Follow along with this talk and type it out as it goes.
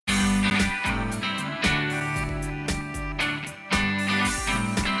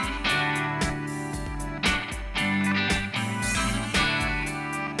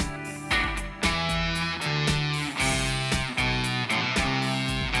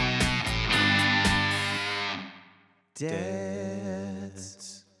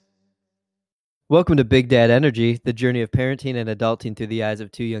Dads. Welcome to Big Dad Energy, the journey of parenting and adulting through the eyes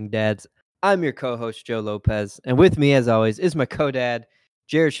of two young dads. I'm your co-host, Joe Lopez, and with me, as always, is my co-dad,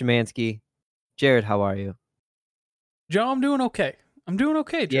 Jared Szymanski. Jared, how are you? Joe, I'm doing okay.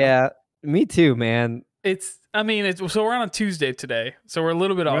 Joe. Yeah, me too, man. So we're on a Tuesday today, so we're a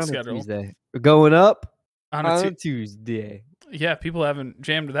little bit off schedule. Tuesday. We're going up on a Tuesday. Yeah, people haven't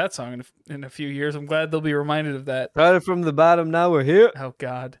jammed to that song in a few years. I'm glad they'll be reminded of that. Started from the bottom, now we're here. Oh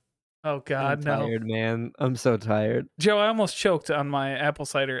God, I'm no. tired, man. I'm so tired. Joe, I almost choked on my apple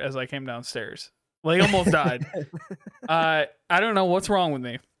cider as I came downstairs. Like, almost died. I don't know what's wrong with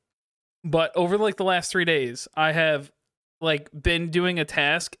me, but over the last 3 days, I have been doing a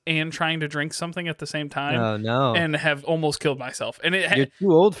task and trying to drink something at the same time. Oh no! And have almost killed myself. And you're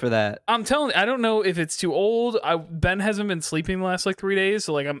too old for that. I'm telling you, I don't know if it's too old. Ben hasn't been sleeping the last 3 days,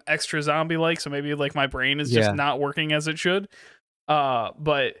 so I'm extra zombie so maybe my brain is just not working as it should.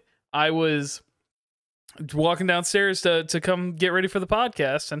 But I was walking downstairs to come get ready for the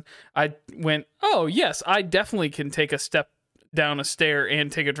podcast, and I went, oh yes, I definitely can take a step down a stair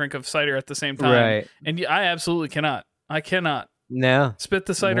and take a drink of cider at the same time. Right. And I absolutely cannot. I cannot. No. Spit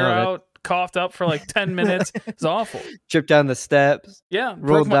the cider out, coughed up for 10 minutes. It's awful. Tripped down the steps. Yeah.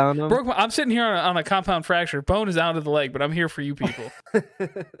 Rolled down them. I'm sitting here on a compound fracture. Bone is out of the leg, but I'm here for you people.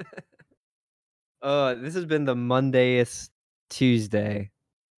 This has been the Mondayest Tuesday.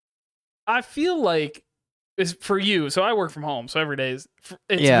 I feel like it's for you. So I work from home. So every day it's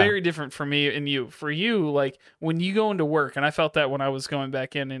very different for me and you. For you, when you go into work, and I felt that when I was going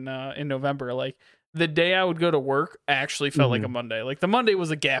back in November, the day I would go to work actually felt like a Monday. The Monday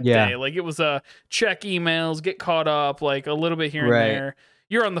was a gap day. It was a check emails, get caught up, a little bit here and there.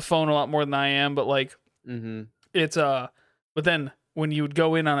 You're on the phone a lot more than I am, but it's but then when you would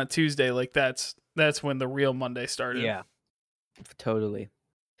go in on a Tuesday, that's when the real Monday started. Yeah. Totally.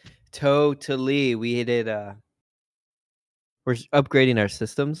 We did we're upgrading our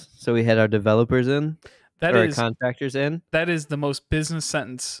systems, so we had our developers in. Our contractors in. That is the most business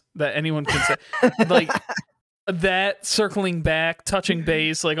sentence that anyone can say. That circling back, touching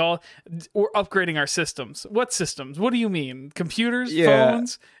base, we're upgrading our systems. What systems? What do you mean? Computers,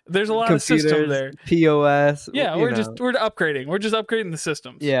 phones? There's a lot of systems there. POS. Yeah, we're upgrading. We're just upgrading the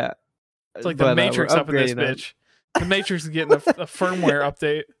systems. Yeah. It's like the Matrix up in this bitch. The Matrix is getting a firmware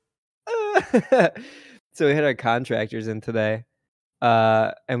update. So we had our contractors in today,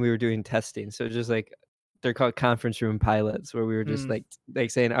 and we were doing testing. So just they're called conference room pilots, where we were just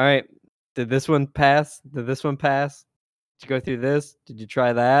saying, all right, did this one pass? Did this one pass? Did you go through this? Did you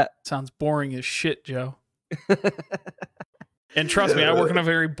try that? Sounds boring as shit, Joe. And trust me, I work in a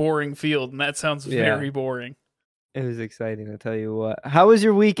very boring field, and that sounds very boring. It was exciting, I'll tell you what. How was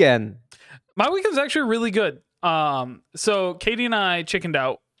your weekend? My weekend was actually really good. So Katie and I chickened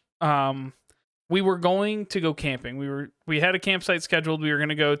out. We were going to go camping. We had a campsite scheduled. We were going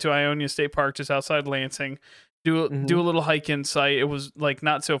to go to Ionia State Park, just outside Lansing, do a little hike in sight. It was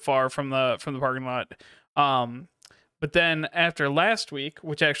not so far from the parking lot. But then after last week,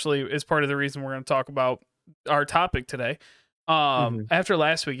 which actually is part of the reason we're going to talk about our topic today. After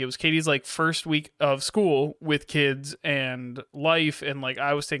last week, it was Katie's first week of school with kids and life, and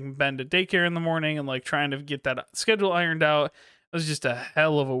I was taking Ben to daycare in the morning and trying to get that schedule ironed out. It was just a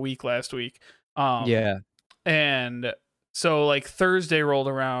hell of a week last week. And so Thursday rolled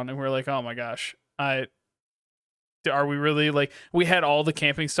around, and we're oh my gosh, are we really we had all the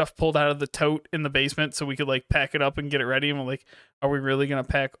camping stuff pulled out of the tote in the basement so we could pack it up and get it ready, and we're are we really gonna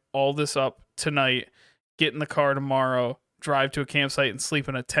pack all this up tonight, get in the car tomorrow, drive to a campsite and sleep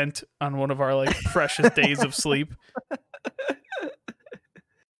in a tent on one of our precious days of sleep?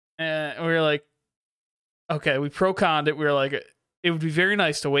 And we were okay, we pro-conned it. We were it would be very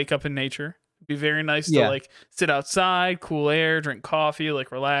nice to wake up in nature. It'd be very nice to sit outside, cool air, drink coffee,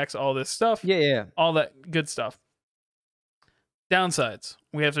 relax, all this stuff. Yeah. All that good stuff. Downsides: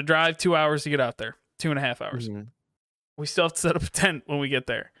 we have to drive 2 hours to get out there, 2.5 hours. We still have to set up a tent when we get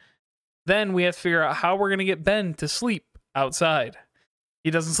there. Then we have to figure out how we're going to get Ben to sleep outside.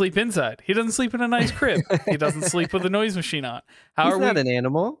 He doesn't sleep inside. He doesn't sleep in a nice crib. He doesn't sleep with a noise machine on. He's not an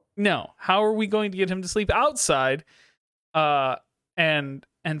animal. No. How are we going to get him to sleep outside?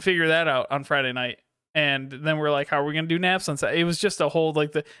 And figure that out on Friday night. And then we're how are we going to do naps on Saturday? It was just a whole,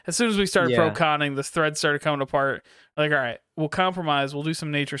 as soon as we started pro-conning, this thread started coming apart. All right, we'll compromise. We'll do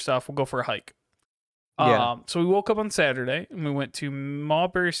some nature stuff. We'll go for a hike. So we woke up on Saturday, and we went to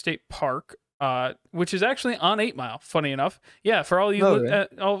Mulberry State Park, which is actually on 8 Mile, funny enough. Yeah, for all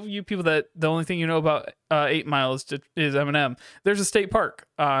you people that the only thing you know about 8 Mile is Eminem, there's a state park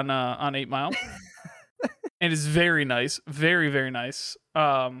on 8 Mile. and it's very nice, very very nice.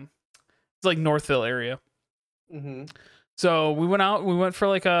 It's like Northville area. Mm-hmm. So we went out. We went for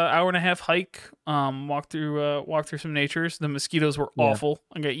like a hour and a half hike. Walked through some natures. The mosquitoes were Yeah. awful.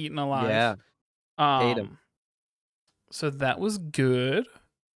 I got eaten alive. Yeah. Hate 'em. So that was good.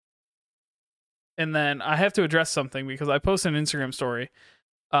 And then I have to address something because I posted an Instagram story,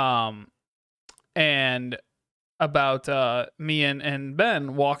 and about me and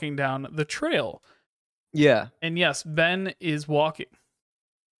Ben walking down the trail. Yeah. And yes, Ben is walking.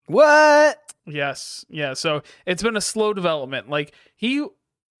 What? Yes. Yeah. So it's been a slow development. Like he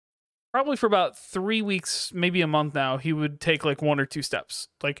probably for about 3 weeks, maybe a month now, he would take like 1 or 2 steps.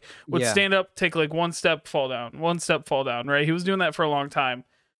 Like would Yeah. stand up, take like 1 step, fall down, 1 step, fall down. Right. He was doing that for a long time.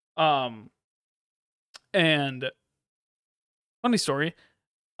 And funny story,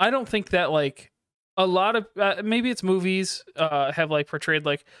 I don't think that like a lot of maybe it's movies have like portrayed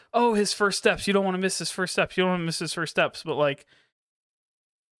like, oh, his first steps, you don't want to miss his first steps, you don't want to miss his first steps, but like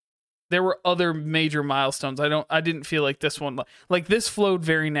there were other major milestones. I didn't feel like this one like this flowed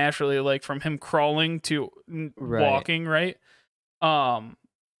very naturally, like from him crawling to walking, right?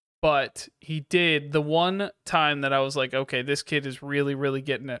 But he did the one time that I was like, okay, this kid is really really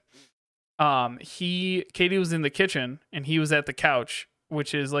getting it. Katie was in the kitchen and he was at the couch,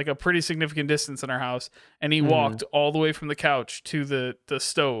 which is like a pretty significant distance in our house, and he walked all the way from the couch to the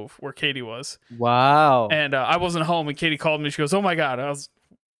stove where Katie was. Wow. And I wasn't home, and Katie called me. She goes, "Oh my god!" I was,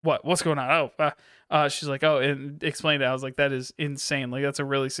 "What's going on?" Oh, she's like, "Oh," and explained it. I was like, "That is insane. Like that's a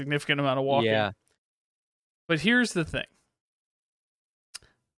really significant amount of walking." Yeah. But here's the thing: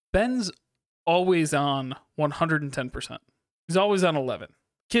 Ben's always on 110%. He's always on 11.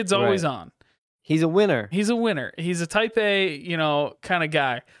 Kid's always on. He's a winner. He's a winner. He's a type A, kind of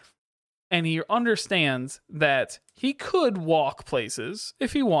guy. And he understands that he could walk places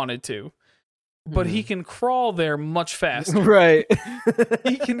if he wanted to, but he can crawl there much faster. Right.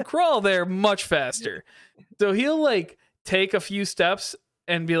 He can crawl there much faster. So he'll like take a few steps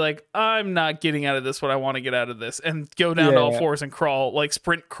and be like, I'm not getting out of this what I want to get out of this, and go down to all fours and crawl, like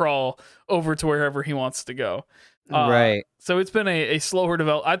sprint crawl over to wherever he wants to go. Right. So it's been a slower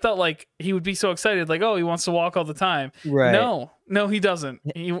develop. I thought like he would be so excited, like, oh, he wants to walk all the time. Right. No, he doesn't.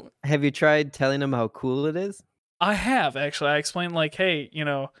 Have you tried telling him how cool it is? I have actually. I explained like, hey,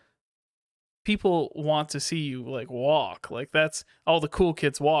 people want to see you like walk. Like that's all the cool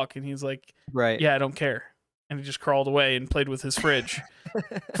kids walk. And he's like, right. Yeah, I don't care. And he just crawled away and played with his fridge.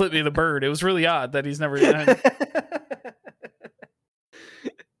 Flipped me the bird. It was really odd that he's never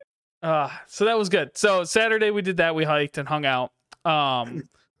so that was good. So Saturday we did that. We hiked and hung out,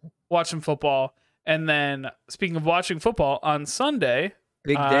 watched some football. And then speaking of watching football, on Sunday,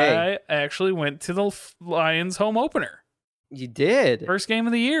 big day, I actually went to the Lions home opener. You did? First game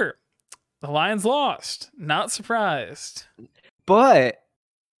of the year. The Lions lost. Not surprised. But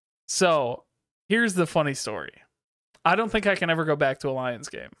so here's the funny story. I don't think I can ever go back to a Lions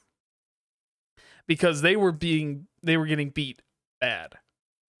game because they were getting beat bad.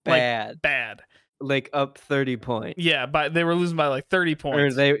 Bad. Like up 30 points. Yeah, but they were losing by like 30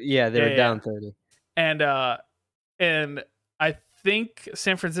 points. Or they were down 30. And I think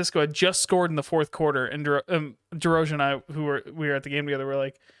San Francisco had just scored in the fourth quarter, and DeRozan and I, we were at the game together, were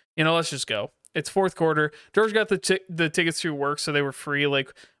like, let's just go. It's fourth quarter. George got the tickets through work, so they were free.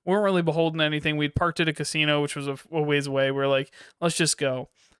 Like, we weren't really beholden to anything. We'd parked at a casino, which was a ways away. We're like, let's just go.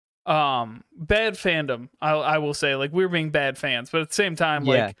 Bad fandom, I will say. Like, we were being bad fans, but at the same time,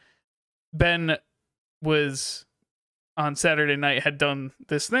 like, Ben was on Saturday night had done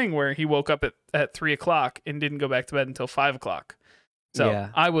this thing where he woke up at 3:00 and didn't go back to bed until 5:00. So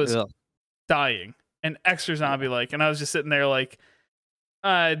I was dying and extra zombie like, and I was just sitting there like,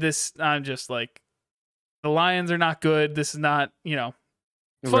 I'm just like, the Lions are not good. This is not,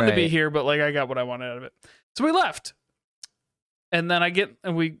 fun to be here, but like I got what I wanted out of it. So we left. And then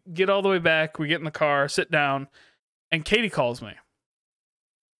we get all the way back, we get in the car, sit down, and Katie calls me.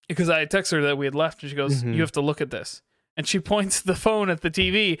 Because I had texted her that we had left, and she goes, You have to look at this. And she points the phone at the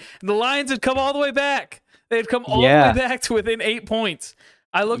TV. And the Lions had come all the way back. They had come all the way back to within 8 points.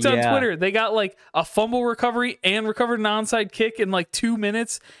 I looked on Twitter. They got like a fumble recovery and recovered an onside kick in like 2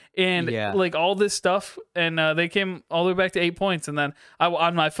 minutes and like all this stuff. And they came all the way back to 8 points. And then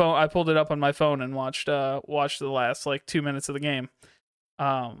on my phone, I pulled it up on my phone and watched the last like 2 minutes of the game.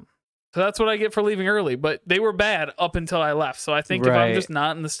 So that's what I get for leaving early. But they were bad up until I left. So I think if I'm just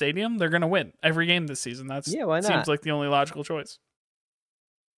not in the stadium, they're going to win every game this season. Why not? Seems like the only logical choice.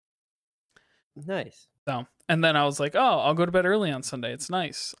 Nice. So, and then I was like, oh, I'll go to bed early on Sunday. It's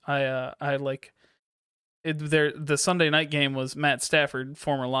nice. I like it there. The Sunday night game was Matt Stafford,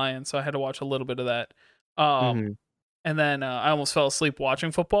 former Lion. So I had to watch a little bit of that. Um, Mhm. and then I almost fell asleep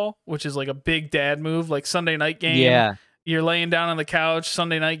watching football, which is like a big dad move. Like Sunday night game, Yeah. you're laying down on the couch,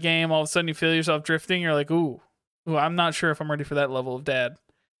 Sunday night game, all of a sudden you feel yourself drifting. You're like, ooh, I'm not sure if I'm ready for that level of dad.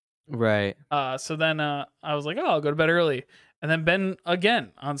 Right. So then I was like, oh, I'll go to bed early. And then Ben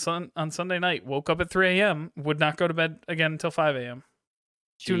again on Sunday night woke up at 3 a.m. Would not go to bed again until 5 a.m.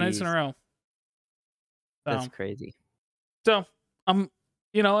 2 nights in a Jeez. row. That's So, crazy. so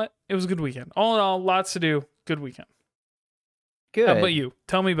you know what? It was a good weekend. All in all, lots to do. Good weekend. How about Good. you?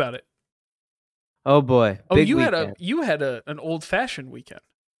 Tell me about it. Oh boy, Oh, big weekend. you had an old fashioned weekend.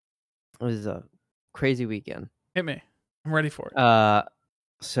 It was a crazy weekend. Hit me. I'm ready for it.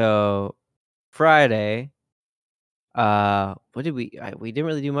 So Friday, what did we didn't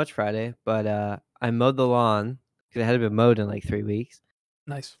really do much Friday, but I mowed the lawn because it hadn't been mowed in like 3 weeks,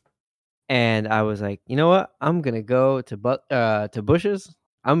 Nice. and I was like, you know what? I'm gonna go to Bush's.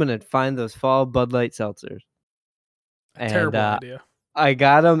 I'm gonna find those fall Bud Light seltzers, A and terrible idea. I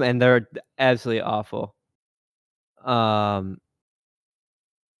got them, and they're absolutely awful. Um,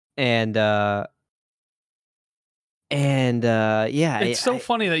 and yeah, It's so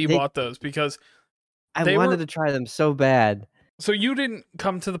funny that you they bought those because I they wanted were to try them so bad. so you didn't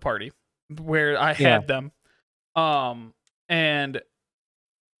come to the party where I Yeah. had them. And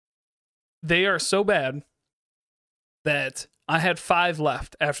they are so bad that I had 5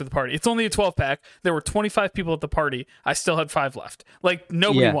 left after the party. It's only a 12 pack. There were 25 people at the party. I still had 5 left. Like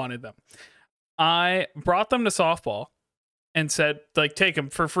nobody Yeah. wanted them. I brought them to softball and said, like, take them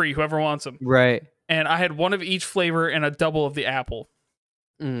for free, whoever wants them. Right. And I had one of each flavor and a double of the apple.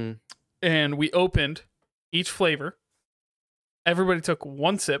 Mm. And we opened each flavor. Everybody took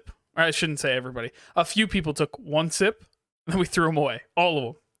one sip. Or I shouldn't say everybody. A few people took one sip, and then we threw them away. All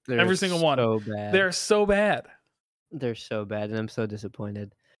of them. Every single one. So bad. They're so bad. They're so bad, and I'm so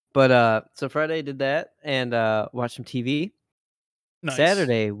disappointed. But so Friday I did that and watched some TV. Nice.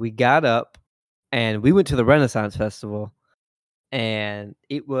 Saturday we got up and we went to the Renaissance Festival, and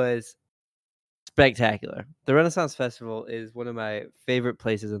it was spectacular. The Renaissance Festival is one of my favorite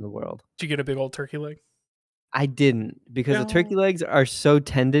places in the world. Did you get a big old turkey leg? I didn't because the turkey No. legs are so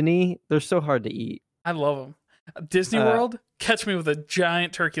tendony. They're so hard to eat. I love them. Disney World, catch me with a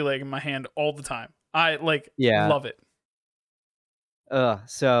giant turkey leg in my hand all the time. I love it.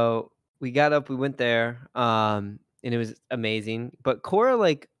 So we got up, we went there, and it was amazing. But Cora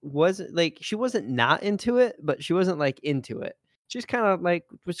wasn't she wasn't not into it, but she wasn't into it. She's kind of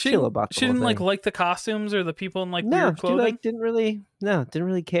was chill about the She whole didn't thing. like the costumes or the people in No, weird clothing. she didn't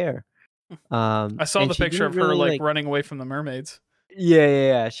really care. I saw the picture of her really, running away from the mermaids.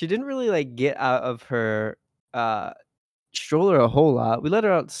 Yeah. She didn't really get out of her stroller a whole lot. We let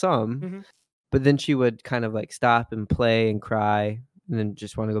her out some, but then she would kind of stop and play and cry and then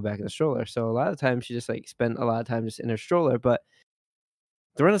just want to go back in the stroller. So a lot of times she just spent a lot of time just in her stroller. But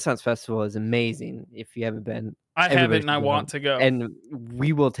the Renaissance Festival is amazing. If you haven't been, I haven't, and I should go. want to go. And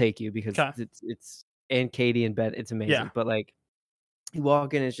we will take you because 'Kay. it's and Katie and Ben. It's amazing. Yeah. But you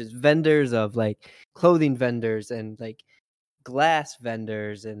walk in, it's just vendors of clothing vendors and glass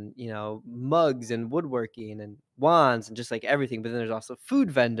vendors and mugs and woodworking and wands and just everything. But then there's also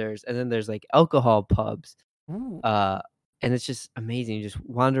food vendors, and then there's alcohol pubs. Ooh. And it's just amazing. You just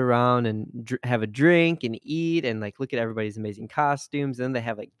wander around and have a drink and eat and look at everybody's amazing costumes. And then they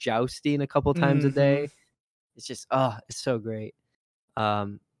have jousting a couple times a day. It's just it's so great.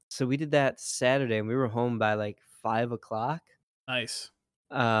 So we did that Saturday and we were home by 5 o'clock. Nice.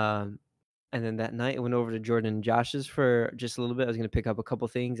 And then that night I went over to Jordan and Josh's for just a little bit. I was gonna pick up a couple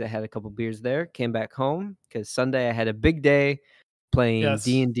things. I had a couple beers there. Came back home because Sunday I had a big day playing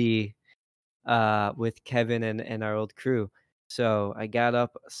D&D with Kevin and our old crew. So I got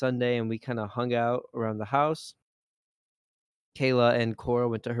up Sunday and we kind of hung out around the house. Kayla and Cora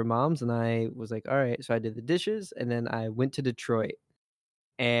went to her mom's and I was like, all right. So I did the dishes and then I went to Detroit.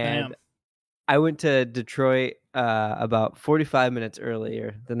 And Damn. I went to Detroit about 45 minutes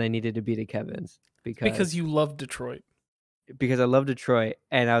earlier than I needed to be to Kevin's Because you love Detroit. Because I love Detroit,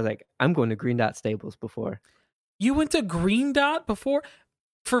 and I was like, I'm going to Green Dot Stables before. You went to Green Dot before?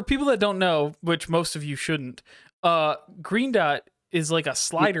 For people that don't know, which most of you shouldn't, Green Dot is like a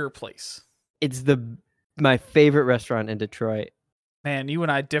slider place. It's my favorite restaurant in Detroit. Man, you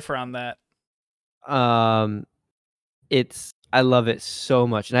and I differ on that. I love it so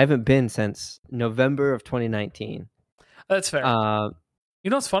much, and I haven't been since November of 2019. That's fair. You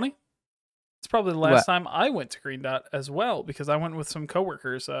know what's funny? It's probably the last time I went to Green Dot as well, because I went with some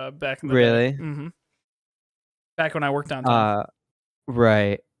coworkers back in the day. Mm-hmm. Back when I worked downtown.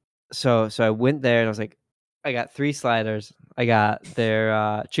 Right. So I went there and I was like, I got 3 sliders. I got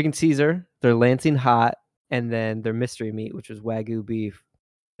their chicken Caesar, their Lansing hot, and then their mystery meat, which was Wagyu beef.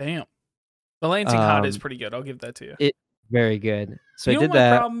 Damn. The Lansing hot is Um, pretty good. I'll give that to you. it very good. So You I know what did my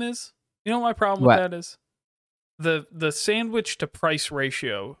that. problem is? You know what my problem with What? that is? The sandwich to price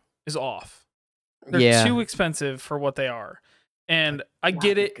ratio is off. They're Yeah. too expensive for what they are. And I Wow,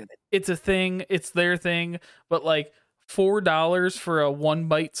 get they're it. good. It's a thing. It's their thing. But like $4 for a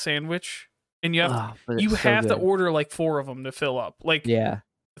 1-bite sandwich, and you have But you it's so have to good. order like 4 of them to fill up. Like Yeah.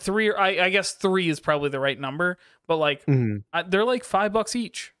 3, or I guess 3 is probably the right number. But like Mhm. they're like $5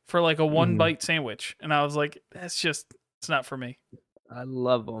 each for like a Mhm. 1-bite sandwich, and I was like, it's not for me. I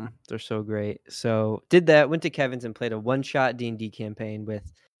love them. They're so great. So did that. Went to Kevin's and played a one-shot D&D campaign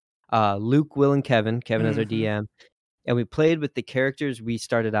with Luke, Will, and Kevin. Kevin as our Mhm. DM, and we played with the characters we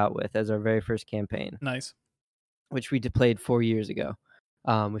started out with as our very first campaign, Nice. which we played 4 years ago.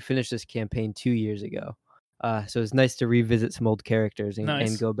 We finished this campaign 2 years ago. So it's nice to revisit some old characters and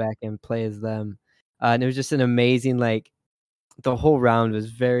Nice. go back and play as them. And it was just an amazing, like, the whole round was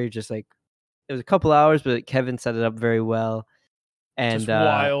very just like it was a couple hours, but Kevin set it up very well. And Just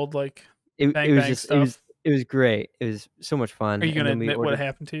wild, like it bang was bang just stuff. it was great. It was so much fun. Are you And gonna then we admit what ordered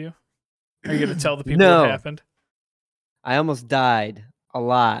happened to you? Are you gonna tell the people what No, happened? I almost died a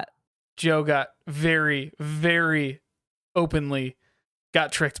lot. Joe got very, very openly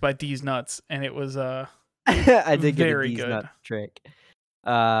got tricked by D's nuts, and it was I did get a very D's good. nut trick.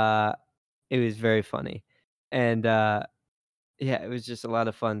 It was very funny. And yeah, it was just a lot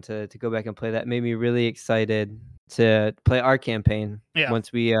of fun to go back and play that. It made me really excited to play our campaign Yeah.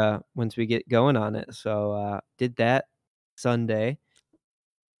 once we get going on it. So did that Sunday.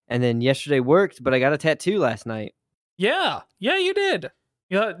 And then yesterday worked, but I got a tattoo last night. Yeah, you did.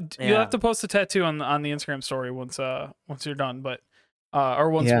 Yeah, you'll Yeah. have to post a tattoo on the Instagram story once you're done, but or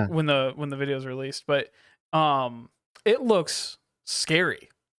once Yeah. when the video is released. But it looks scary.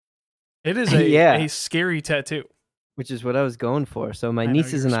 It is Yeah. a scary tattoo. Which is what I was going for. So my I know,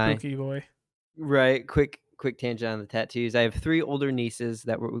 nieces you're and a I, spooky boy. right? Quick tangent on the tattoos. I have 3 older nieces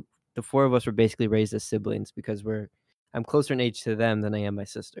that were the 4 of us were basically raised as siblings because I'm closer in age to them than I am my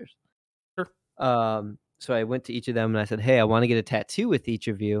sisters. Sure. So I went to each of them and I said, "Hey, I want to get a tattoo with each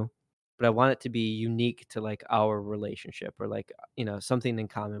of you, but I want it to be unique to like our relationship or like, something in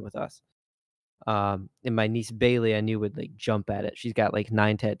common with us." And my niece Bailey, I knew would like jump at it. She's got like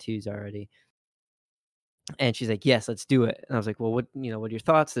 9 tattoos already. And she's like, "Yes, let's do it." And I was like, "Well, what are your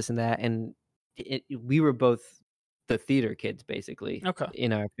thoughts, this and that?" And we were both the theater kids basically Okay.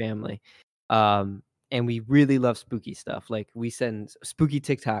 in our family. And we really love spooky stuff. Like we send spooky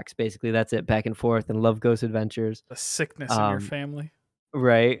TikToks, basically. That's it, back and forth, and love ghost adventures. The sickness in your Um, family.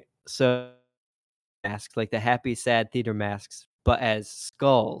 right. So masks, like the happy, sad theater masks, but as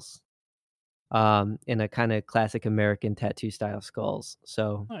skulls. In a kind of classic American tattoo style skulls.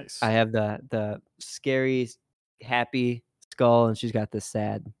 So Nice. I have the scary, happy skull, and she's got this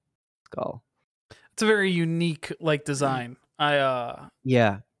sad skull. It's a very unique like design.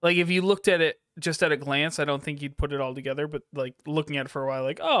 Yeah. Like if you looked at it just at a glance, I don't think you'd put it all together, but like looking at it for a while,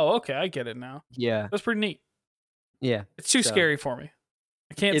 like, oh, okay, I get it now. Yeah. That's pretty neat. Yeah. It's too So- scary for me.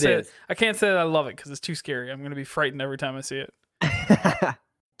 I can't It say is. I can't say that I love it because it's too scary. I'm gonna be frightened every time I see it.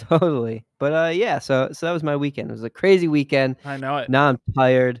 Totally. But yeah, so that was my weekend. It was a crazy weekend. I know it. Now I'm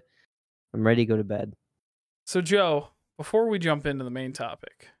tired. I'm ready to go to bed. So Joe, before we jump into the main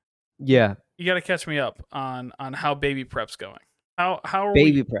topic, Yeah. you got to catch me up on how baby prep's going. How are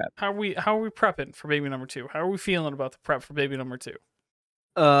Baby we prep. how are we prepping for baby number 2? How are we feeling about the prep for baby number 2?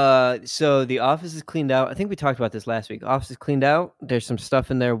 So the office is cleaned out. I think we talked about this last week. Office is cleaned out. There's some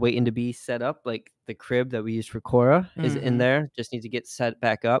stuff in there waiting to be set up, like the crib that we used for Cora is in Mhm. there. Just needs to get set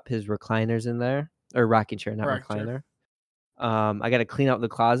back up. His recliner's in there, or rocking chair, not Rocking chair. recliner. I got to clean out the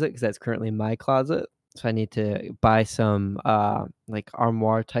closet because that's currently my closet. So I need to buy some like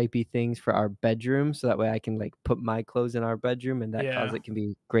armoire typey things for our bedroom, so that way I can like put my clothes in our bedroom, and that Yeah. closet can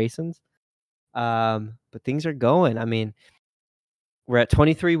be Grayson's. But things are going. I mean, we're at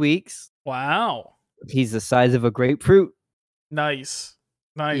 23 weeks. Wow. He's the size of a grapefruit. Nice.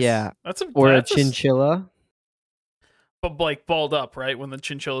 Yeah. That's Or a that's chinchilla. but like balled up, right? When the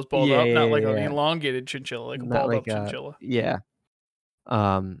chinchilla's balled Yeah, up, not like yeah, an yeah. elongated chinchilla, like a Not balled like up chinchilla. Yeah.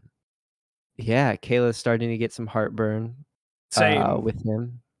 Yeah, Kayla's starting to get some heartburn Same. with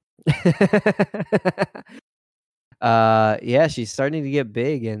him. Yeah, she's starting to get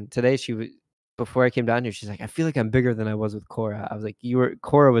big, and today before I came down here, she's like, "I feel like I'm bigger than I was with Cora." I was like,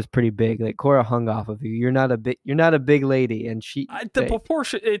 Cora was pretty big. Like Cora hung off of you. You're not a big lady, and The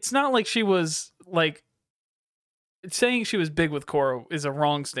proportion, it's not like she was like saying she was big with Cora is a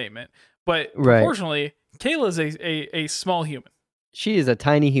wrong statement, but Right. proportionally, Kayla's a small human. She is a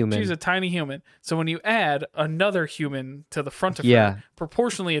tiny human. She's a tiny human. So when you add another human to the front of her, Yeah.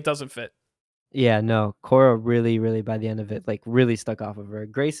 proportionally it doesn't fit. Yeah, no. Cora really, really by the end of it, like really stuck off of her.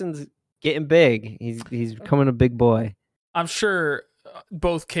 Grayson's getting big. He's becoming a big boy. I'm sure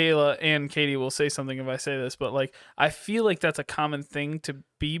both Kayla and Katie will say something if I say this, but like I feel like that's a common thing to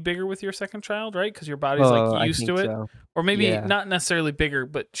be bigger with your second child, right? Because your body's Oh, like I used think to it, so. or maybe Yeah. not necessarily bigger,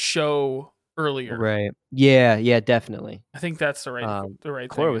 but show earlier. Right. Yeah, definitely. I think that's the right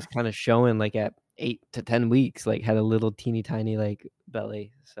Cora thing. was kind of showing like at 8 to 10 weeks, like had a little teeny tiny like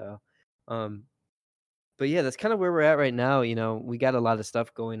belly. So, but yeah, that's kind of where we're at right now. You know, we got a lot of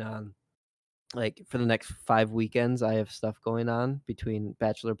stuff going on. Like for the next 5 weekends, I have stuff going on between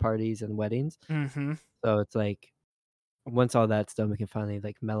bachelor parties and weddings. Mm-hmm. So it's like once all that's done, we can finally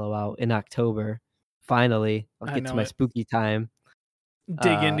like mellow out in October. Finally, I'll I get to know my it. spooky time.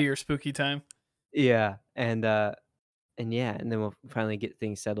 Dig into your spooky time. Yeah, and yeah, and then we'll finally get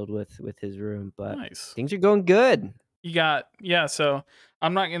things settled with his room. But Nice. things are going good. You got so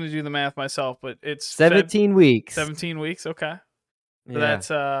I'm not gonna do the math myself, but it's 17 weeks. 17 weeks. Okay. So Yeah.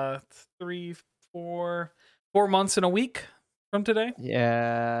 that's 3, 4 months in a week from today.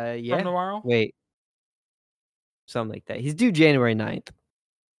 Yeah. From tomorrow. Wait. Something like that. He's due January 9th,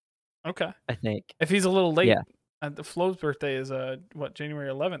 Okay. I think. If he's a little late, Yeah. the Flo's birthday is January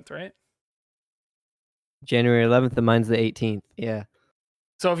 11th, right? January 11th, and mine's the 18th. Yeah.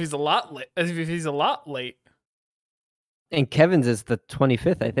 So if he's a lot late, And Kevin's is the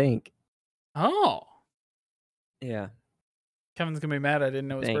 25th, I think. oh, Yeah. Kevin's gonna be mad I didn't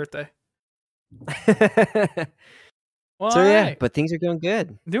know his birthday. Well, So yeah, right. but things are going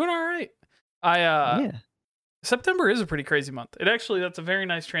good. Doing all right. Yeah. September is a pretty crazy month. That's a very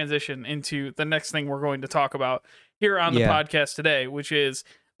nice transition into the next thing we're going to talk about here on the podcast today, which is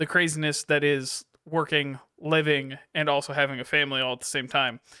the craziness that is working, living, and also having a family all at the same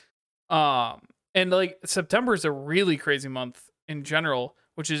time. And like September is a really crazy month in general,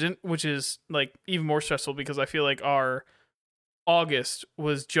 which is like even more stressful because I feel like our August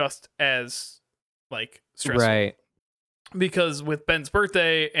was just as like stressful. Right. Because with Ben's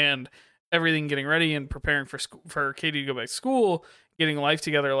birthday and everything getting ready and preparing for Katie to go back to school, getting life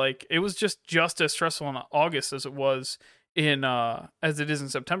together, like it was just as stressful in August as it was as it is in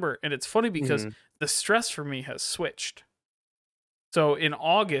September. And it's funny because the stress for me has switched. So in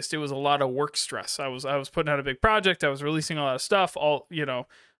August, it was a lot of work stress. I was putting out a big project. I was releasing a lot of stuff.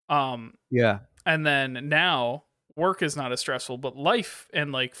 Yeah. And then now work is not as stressful, but life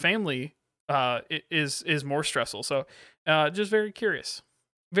and like family is more stressful. So just very curious.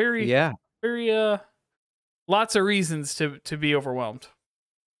 Very lots of reasons to be overwhelmed.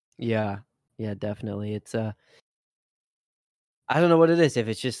 Yeah, definitely. It's I don't know what it is. If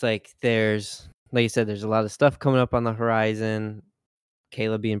it's just like like you said, there's a lot of stuff coming up on the horizon.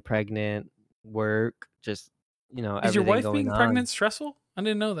 Kayla being pregnant, work, just Is your everything wife going being on. pregnant stressful? I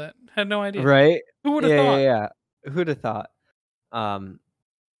didn't know that. Had no idea. Right? Who would have thought? Yeah. Who'd have thought?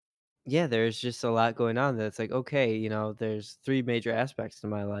 Yeah, there's just a lot going on that's like, okay, there's 3 major aspects to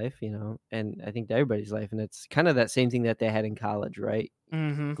my life, and I think to everybody's life, and it's kind of that same thing that they had in college, right?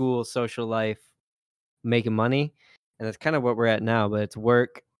 Mm-hmm. School, social life, making money, and that's kind of what we're at now, but it's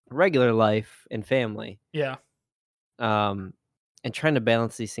work, regular life, and family. Yeah. And trying to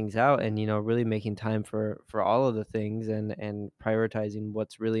balance these things out and, really making time for all of the things and prioritizing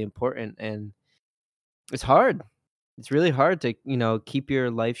what's really important, and it's hard. It's really hard to, keep your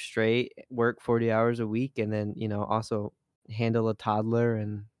life straight, work 40 hours a week, and then, also handle a toddler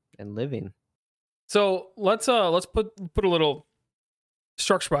and living. So let's put a little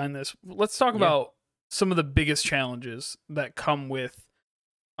structure behind this. Let's talk about some of the biggest challenges that come with,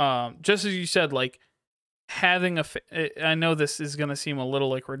 just as you said, like having I know this is going to seem a little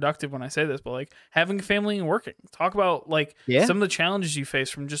like reductive when I say this, but like having a family and working. Talk about like some of the challenges you face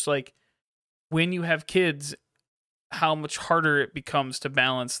from just like when you have kids, how much harder it becomes to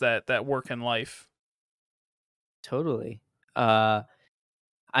balance that work and life. Totally. I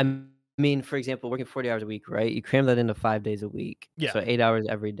mean, for example, working 40 hours a week, right? You cram that into 5 days a week. Yeah. So 8 hours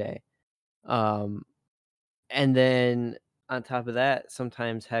every day. And then on top of that,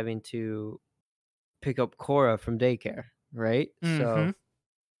 sometimes having to pick up Cora from daycare, right? So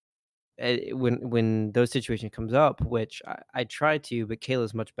when those situations comes up, which I try to, but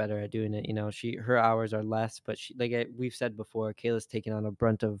Kayla's much better at doing it. Her hours are less, but she we've said before, Kayla's taken on a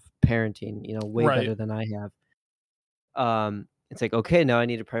brunt of parenting, way better than I have. It's like, okay, now I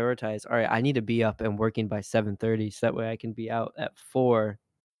need to prioritize. All right, I need to be up and working by 7:30, so that way I can be out at 4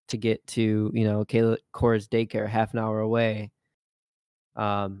 to get to Cora's daycare, half an hour away,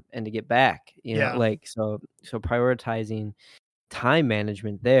 and to get back. So prioritizing time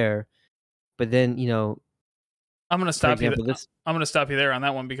management there. But then, I'm gonna for stop you. example, this I'm gonna stop you there on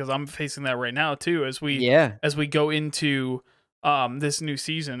that one because I'm facing that right now too yeah, as we go into this new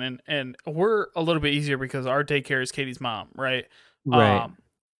season, and we're a little bit easier because our daycare is Katie's mom, right? right. Um,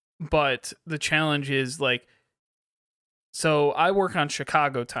 but the challenge is like, so I work on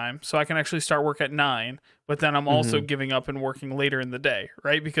Chicago time, so I can actually start work at 9, but then I'm also Mhm. giving up and working later in the day,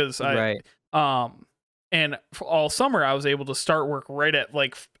 right? Because Right. um, and for all summer I was able to start work right at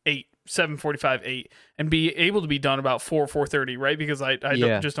like 8, 7:45, 8, and be able to be done about 4:30, right? Because I don't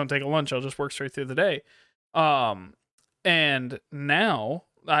Yeah. just don't take a lunch. I'll just work straight through the day. Um, and now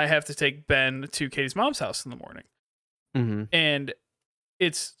I have to take Ben to Katie's mom's house in the morning, Mhm. and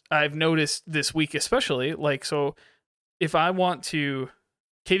I've noticed this week especially, like, so if I want to,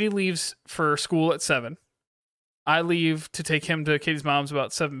 Katie leaves for school at 7. I leave to take him to Katie's mom's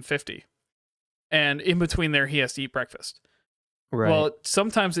about 7:50, and in between there he has to eat breakfast. Right. Well,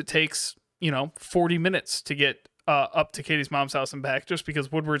 sometimes it takes 40 minutes to get up to Katie's mom's house and back, just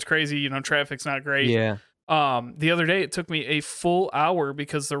because Woodward's crazy. Traffic's not great. Yeah. The other day it took me a full hour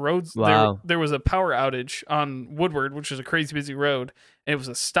because the roads Wow. there was a power outage on Woodward, which is a crazy busy road, and it was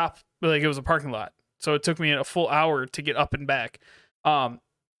a stop, like it was a parking lot. So it took me a full hour to get up and back.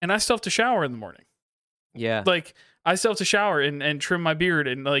 And I still have to shower in the morning. Yeah. Like, I still have to shower and trim my beard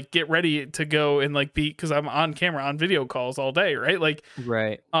and like get ready to go and like be, because I'm on camera on video calls all day, right? Like,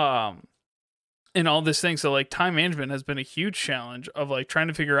 Right. and all this thing. So like time management has been a huge challenge of like trying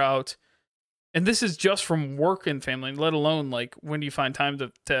to figure out, and this is just from work and family, let alone like when do you find time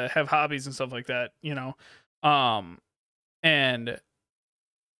to have hobbies and stuff like that. And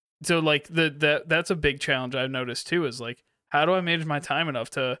so like that's a big challenge I've noticed too, is like, how do I manage my time enough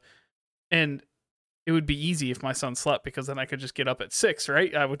to, and it would be easy if my son slept, because then I could just get up at 6,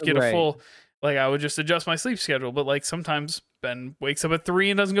 right? I would get a Right. full, like I would just adjust my sleep schedule. But like sometimes Ben wakes up at 3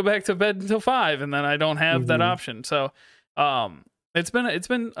 and doesn't go back to bed until 5, and then I don't have that Mhm. option. So it's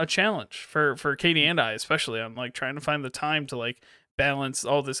been a challenge for Katie and I, especially. I'm like trying to find the time to like balance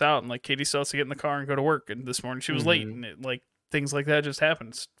all this out. And like Katie still has to get in the car and go to work. And this morning she was late, Mhm. and like things like that just happen.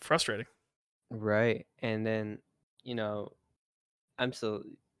 It's frustrating. Right. And then, I'm still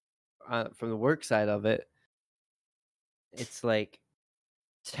from the work side of it, it's like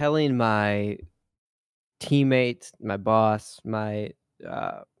telling my teammates, my boss, my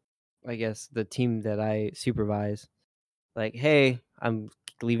uh I guess the team that I supervise, like, "Hey, I'm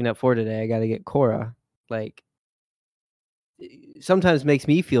leaving at 4 today. I got to get Cora." Like, sometimes makes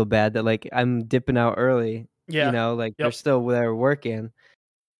me feel bad that like I'm dipping out early, Yeah. like they're Yep. still there working,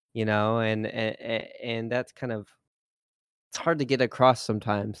 and that's kind of, it's hard to get across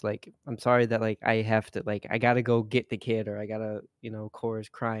sometimes. Like, I'm sorry that like I have to, like I gotta go get the kid, or I gotta, Cora's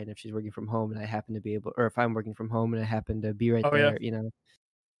crying if she's working from home and I happen to be able, or if I'm working from home and I happen to be right Oh yeah. there.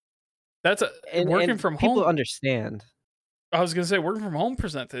 That's a Working And from people home. understand. I was gonna say working from home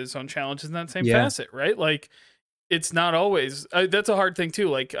presented its own challenges in that same Yeah. facet, right? Like, it's not always. That's a hard thing too.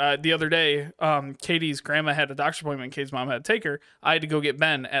 Like the other day, Katie's grandma had a doctor's appointment. Katie's mom had to take her. I had to go get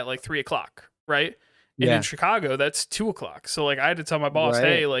Ben at like 3 o'clock, right? And in Yeah. Chicago, that's 2 o'clock. So like, I had to tell my boss, Right.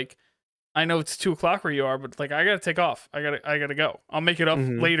 hey, like, I know it's 2 o'clock where you are, but like, I gotta take off. I gotta go. I'll make it up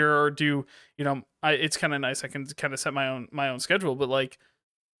Mhm. later or do. It's kind of nice. I can kind of set my own schedule, but like,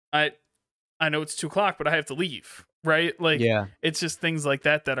 I I know it's 2 o'clock, but I have to leave, right? Like, Yeah. it's just things like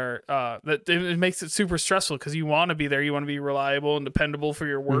that that are that it makes it super stressful, because you want to be there, you want to be reliable and dependable for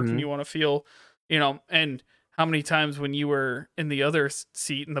your work, and Mhm. you want to feel, and how many times when you were in the other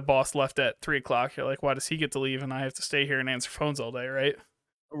seat and the boss left at 3 o'clock, you're like, why does he get to leave and I have to stay here and answer phones all day, right?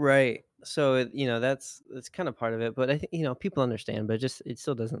 Right. So, that's kind of part of it, but I think, people understand, but it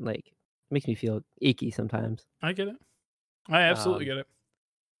still doesn't, like, makes me feel icky sometimes. I get it. I absolutely Um, get it.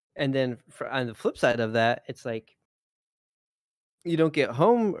 and then on the flip side of that, it's like you don't get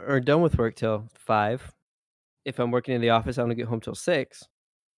home or done with work till 5. If I'm working in the office, I don't get home till 6.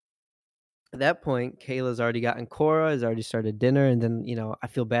 At that point, Kayla's already gotten Cora, has already started dinner, and then, I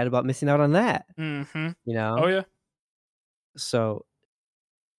feel bad about missing out on that, Mm-hmm. you Oh know? yeah. So,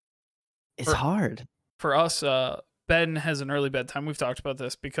 it's For hard. for us, Ben has an early bedtime. We've talked about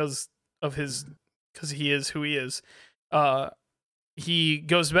this because he is who he is. Uh, he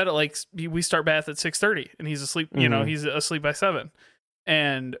goes to bed at like we start bath at 6:30, and he's asleep. Mhm. He's asleep by 7,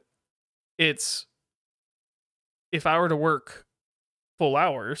 and it's, if I were to work full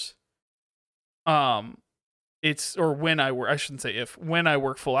hours, um, it's, or when I work, I shouldn't say if, when I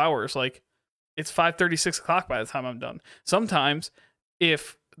work full hours, like it's 5:30, 6 o'clock by the time I'm done. Sometimes,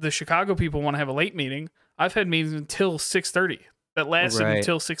 if the Chicago people want to have a late meeting, I've had meetings until 6:30 that lasted Right.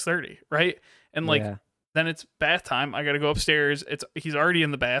 until 6:30, right? And like, Yeah. Then it's bath time. I got to go upstairs. He's already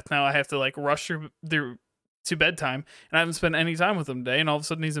in the bath. Now I have to like rush through to bedtime, and I haven't spent any time with him today, and all of a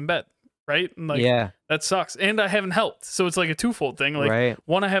sudden he's in bed, right? And like Yeah. that sucks. And I haven't helped. So it's like a twofold thing. Like Right.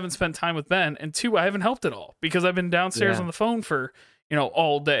 one, I haven't spent time with Ben, and two, I haven't helped at all because I've been downstairs Yeah. on the phone for,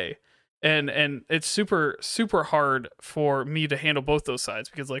 all day. And it's super, super hard for me to handle both those sides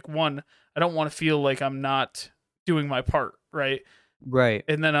because like one, I don't want to feel like I'm not doing my part, right? Right.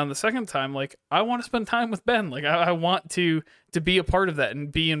 And then on the second time, like I want to spend time with Ben. Like I want to be a part of that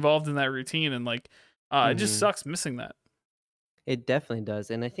and be involved in that routine. And like it just Mhm. sucks missing that. It definitely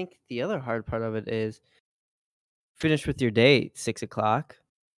does. And I think the other hard part of it is finish with your day at 6 o'clock.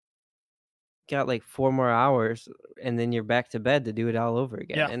 Got like 4 more hours, and then you're back to bed to do it all over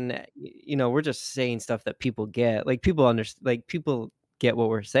again. Yeah, And we're just saying stuff that people get. Like people understand. Like people get what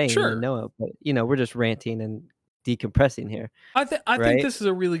we're saying and sure. know it. But we're just ranting and decompressing here, I think right? this is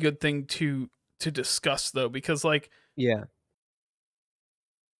a really good thing to discuss though, because like Yeah.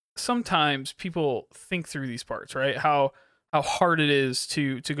 sometimes people think through these parts, right? How hard it is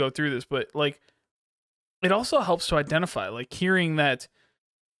to go through this, but like it also helps to identify, like hearing that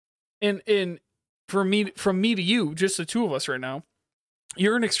in for me from me to you, just the two of us right now,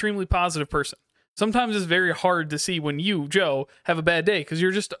 you're an extremely positive person. Sometimes it's very hard to see when you, Joe, have a bad day because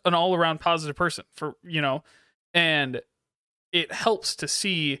you're just an all around positive person and it helps to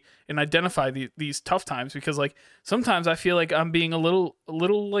see and identify these tough times because like sometimes I feel like I'm being a little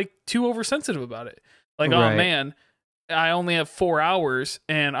like too oversensitive about it. Like, oh Right. man, I only have 4 hours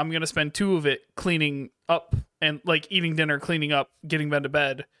and I'm going to spend 2 of it cleaning up and like eating dinner, cleaning up, getting Ben to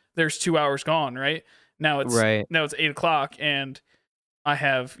bed. There's 2 hours gone, right? Now it's Right. 8 o'clock and I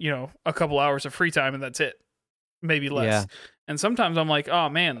have, a couple hours of free time and that's it. Maybe Yeah. less. And sometimes I'm like, oh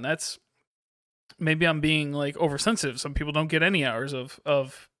man, maybe I'm being like oversensitive. Some people don't get any hours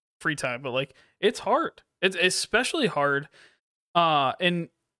of free time, but like it's hard. It's especially hard. And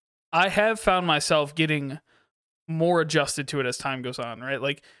I have found myself getting more adjusted to it as time goes on, right?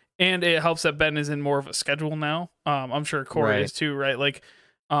 Like, and it helps that Ben is in more of a schedule now. I'm sure Cora Right. is too, right? Like,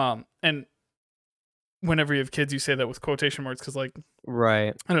 and whenever you have kids, you say that with quotation marks because, like,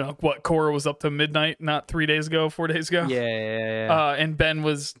 Right. I don't know what Cora was up to midnight, not 3 days ago, 4 days ago. Yeah. Yeah. Yeah. And Ben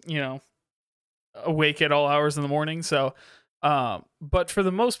was, awake at all hours in the morning. So, but for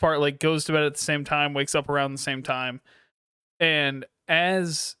the most part, like goes to bed at the same time, wakes up around the same time. And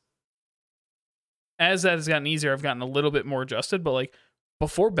as that has gotten easier, I've gotten a little bit more adjusted. But like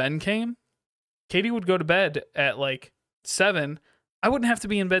before Ben came, Katie would go to bed at like 7. I wouldn't have to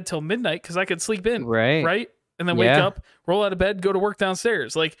be in bed till midnight because I could sleep in, Right. right? And then wake Yeah. up, roll out of bed, go to work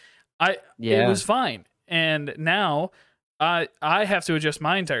downstairs. Like it Yeah. was fine. And now I have to adjust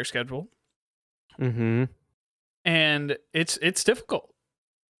my entire schedule. Mm-hmm. And it's difficult.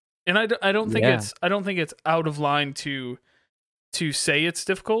 And I don't think Yeah. it's out of line to say it's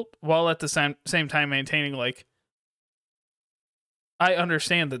difficult while at the same time maintaining like I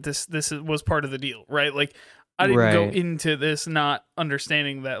understand that this was part of the deal, right? Like I didn't go Right. into this not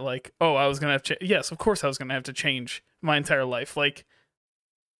understanding that like, oh, I was going to have yes, of course I was going to have to change my entire life. Like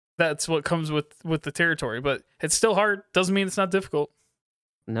that's what comes with the territory, but it's still hard. Doesn't mean it's not difficult.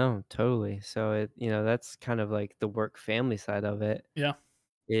 No, totally. So that's kind of like the work family side of it. Yeah.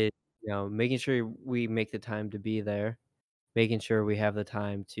 It making sure we make the time to be there, making sure we have the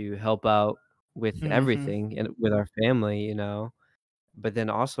time to help out with Mhm. everything and with our family, but then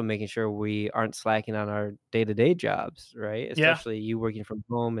also making sure we aren't slacking on our day-to-day jobs, right? Yeah. Especially you working from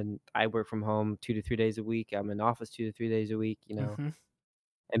home and I work from home 2 to 3 days a week. I'm in office 2 to 3 days a week, Mhm.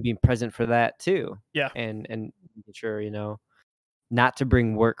 and being present for that too. Yeah. And making sure, not to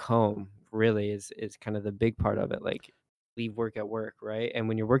bring work home really is kind of the big part of it. Like leave work at work, right? And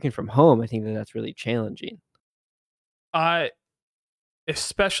when you're working from home, I think that that's really challenging. I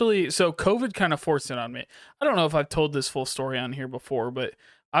especially so COVID kind of forced it on me. I don't know if I've told this full story on here before, but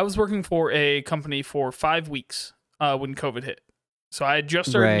I was working for a company for 5 weeks when COVID hit. So I had just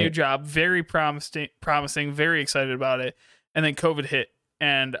started a new Right. job, very promising, very excited about it, and then COVID hit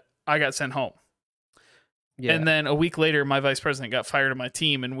and I got sent home. And Yeah. then a week later my vice president got fired on my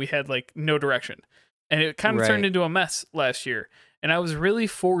team and we had like no direction. And it kind of turned Right. into a mess last year. And I was really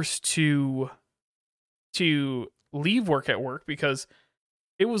forced to leave work at work because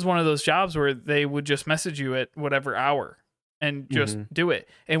it was one of those jobs where they would just message you at whatever hour and just Mhm. do it.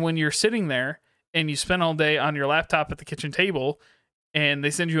 And when you're sitting there and you spend all day on your laptop at the kitchen table and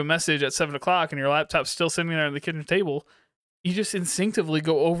they send you a message at 7 o'clock and your laptop's still sitting there on the kitchen table, you just instinctively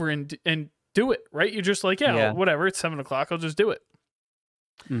go over and do it, right? You're just like, yeah, Yeah. whatever, it's 7 o'clock, I'll just do it.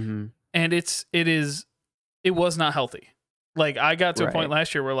 Mhm. And it was not healthy. Like I got to a point Right.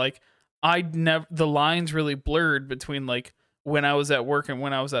 last year where like the lines really blurred between like when I was at work and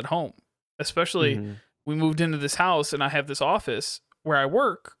when I was at home. Especially Mhm. we moved into this house and I have this office where I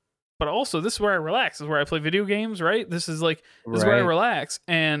work, but also this is where I relax. This is where I play video games, right? This is where I Right. relax.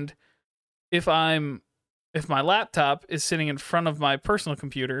 And if I'm if my laptop is sitting in front of my personal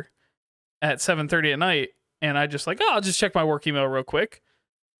computer at 7:30 at night and I just like, oh, I'll just check my work email real quick.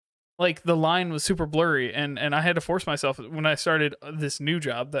 Like the line was super blurry and I had to force myself when I started this new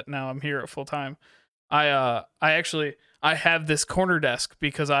job that now I'm here at full time. I have this corner desk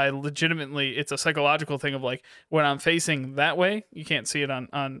because I legitimately it's a psychological thing of like when I'm facing that way, you can't see it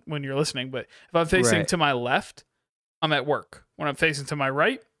on when you're listening, but if I'm facing Right. to my left, I'm at work. When I'm facing to my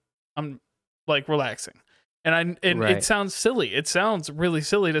right, I'm like relaxing. And it Right. sounds silly. It sounds really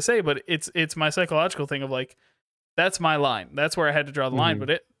silly to say, but it's my psychological thing of like that's my line. That's where I had to draw the line, Mhm. but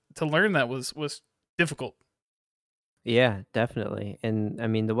it to learn that was difficult. Yeah, definitely. And I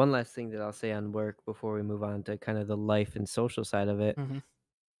mean, the one last thing that I'll say on work before we move on to kind of the life and social side of it Mhm.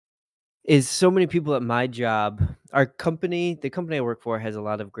 is so many people at my job, the company I work for has a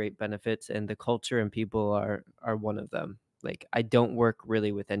lot of great benefits and the culture and people are one of them. Like I don't work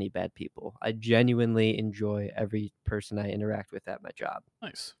really with any bad people. I genuinely enjoy every person I interact with at my job.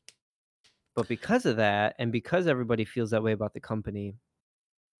 Nice. But because of that and because everybody feels that way about the company,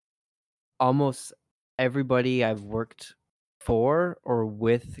 almost everybody I've worked for or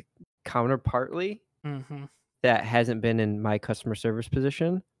with counterpartly Mhm. that hasn't been in my customer service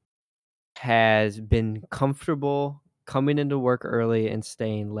position has been comfortable coming into work early and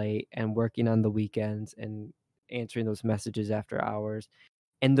staying late and working on the weekends and answering those messages after hours,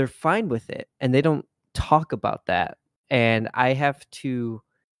 and they're fine with it, and they don't talk about that, and I have to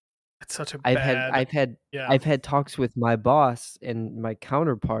It's such a I've had bad I've had yeah. I've had talks with my boss and my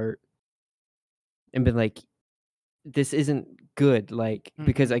counterpart and been like, "This isn't good," like,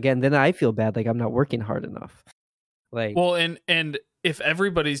 because Mhm. again, then I feel bad, like I'm not working hard enough. Like Well, and if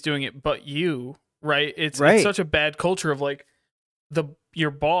everybody's doing it but you, right? It's right. such a bad culture of like the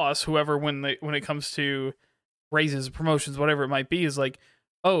your boss, whoever when it comes to raises, promotions, whatever it might be, is like,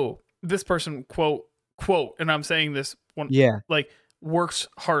 oh, this person quote, and I'm saying this one Yeah. like works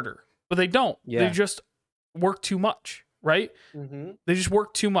harder, but they don't. They Yeah. just work too much, right? Mhm. They just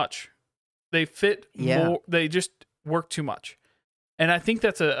work too much. They fit Yeah. more. They just work too much, and I think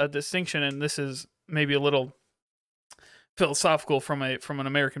that's a distinction. And this is maybe a little philosophical from an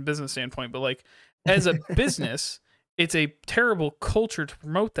American business standpoint, but like as a business, it's a terrible culture to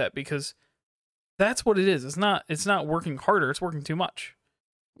promote that because that's what it is. It's not working harder, it's working too much.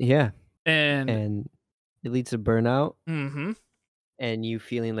 Yeah. And And it leads to burnout mhm. and you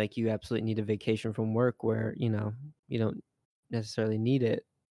feeling like you absolutely need a vacation from work where, you don't necessarily need it,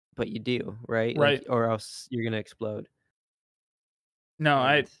 but you do, right? Like Right. or else you're gonna explode. No,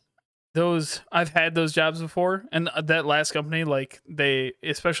 I And those I've had those jobs before, and that last company, like they,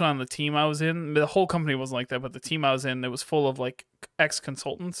 especially on the team I was in, the whole company wasn't like that, but the team I was in, it was full of like ex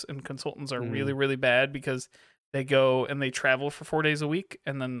consultants, and consultants are really mm, really bad because they go and they travel for 4 days a week,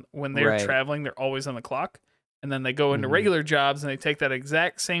 and then when they're right. traveling, they're always on the clock, and then they go into Mhm. regular jobs and they take that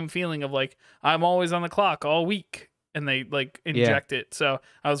exact same feeling of like I'm always on the clock all week, and they like Yeah. inject it. So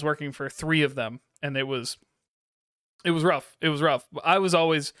I was working for three of them, and it was rough. It was rough. I was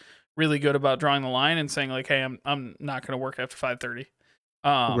always really good about drawing the line and saying like, "Hey, I'm not going to work after 5:30."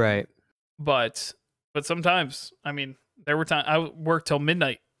 Um, Right. but sometimes, I mean, there were times I worked till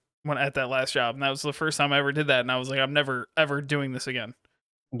midnight when at that last job, and that was the first time I ever did that. And I was like, "I'm never ever doing this again.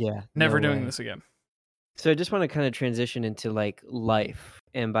 Yeah, Never no doing way. this again." So I just wanna kinda transition into, like, life,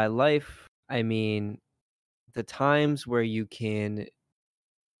 and by life, I mean the times where you can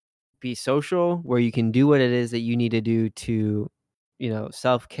be social, where you can do what it is that you need to do to,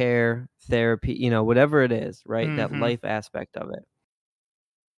 self-care, therapy, whatever it is, right? That Mm-hmm. life aspect of it.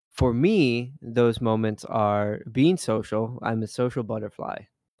 For me, those moments are being social. I'm a social butterfly.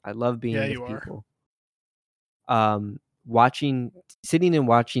 I love Yeah, being with you are. people. Watching sitting and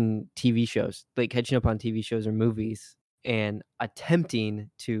watching TV shows, like catching up on TV shows or movies and attempting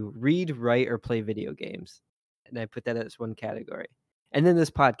to read, write, or play video games. And I put that as one category. And then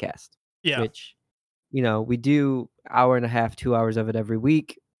this podcast, Yeah, which, we do hour and a half, 2 hours of it every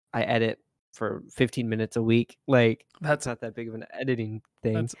week. I edit for 15 minutes a week. Like, it's that's not that big of an editing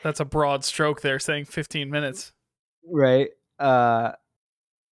thing, that's a broad stroke there, saying 15 minutes. right? Uh,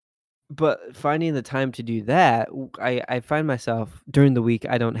 but finding the time to do that, I find myself during the week,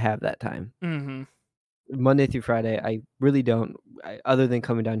 I don't have that time. Mm-hmm. Monday through Friday, I really don't, other than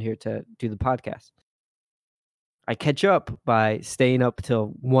coming down here to do the podcast. I catch up by staying up till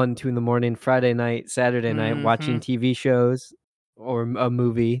 1, 2 in the morning, Friday night, Saturday night, Mm-hmm. watching TV shows or a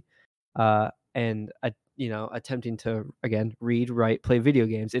movie. and attempting to again read, write, play video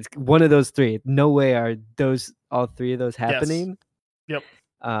games. It's one of those three. No way are all three of those Yes. happening. Yep.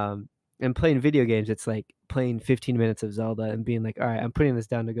 And playing video games, it's like playing 15 minutes of Zelda and being like, all right, I'm putting this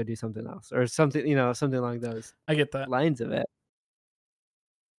down to go do something else or something, something along those I get that. lines of it.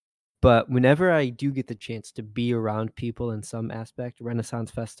 But whenever I do get the chance to be around people in some aspect, Renaissance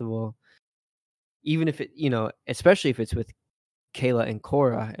Festival, even if it, especially if it's with Kayla and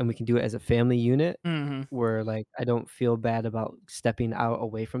Cora and we can do it as a family unit Mm-hmm. where like I don't feel bad about stepping out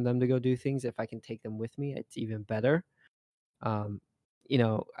away from them to go do things. If I can take them with me, it's even better. Um,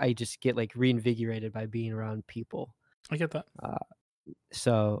 I just get like reinvigorated by being around people. I get that.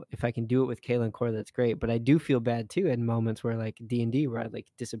 So if I can do it with Kayla and Cora, that's great. But I do feel bad too in moments where like D&D where I like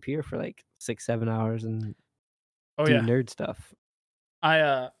disappear for like 6-7 hours and Oh do yeah. nerd stuff.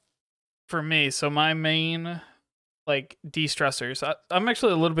 For me, so my main like de-stressors. I'm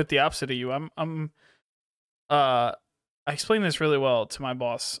actually a little bit the opposite of you. I explained this really well to my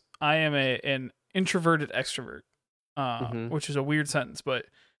boss. I am an introverted extrovert, which is a weird sentence, but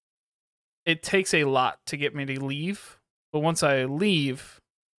it takes a lot to get me to leave. But once I leave,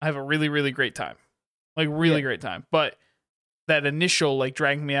 I have a really, really great time, like really great time. But that initial like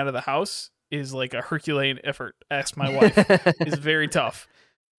dragging me out of the house is like a Herculean effort. Ask my wife. Is very tough.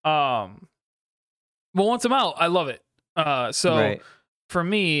 But once I'm out, I love it. So for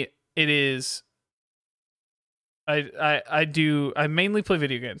me, it is. I mainly play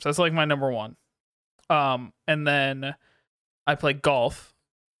video games. That's like my number one. And then I play golf,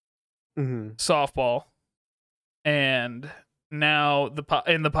 softball, and now the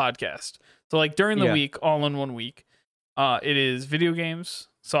podcast. So like during the week, all in 1 week, it is video games,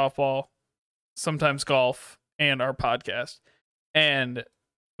 softball, sometimes golf, and our podcast. And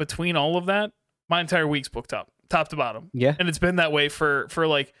between all of that, my entire week's booked up, top to bottom. Yeah. And it's been that way for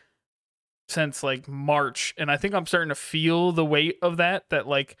like since like March. And I think I'm starting to feel the weight of that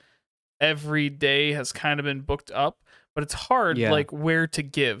like every day has kind of been booked up, but it's hard like where to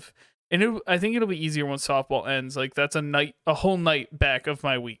give. And I think it'll be easier once softball ends. Like that's a whole night back of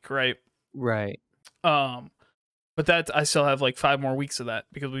my week, right? Right. But that I still have like 5 more weeks of that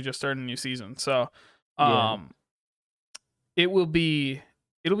because we just started a new season. So,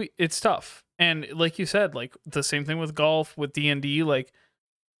 it's tough. And like you said, like the same thing with golf, with D&D, like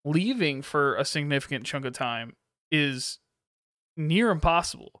leaving for a significant chunk of time is near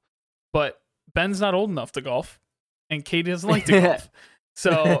impossible. But Ben's not old enough to golf, and Katie doesn't like to golf.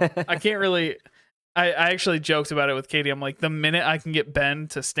 So I can't really. I actually joked about it with Katie. I'm like, the minute I can get Ben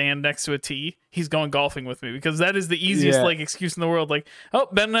to stand next to a tee, he's going golfing with me because that is the easiest like excuse in the world. Like, oh,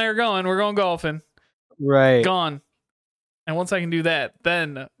 Ben and I are going. We're going golfing. Right. Gone. And once I can do that,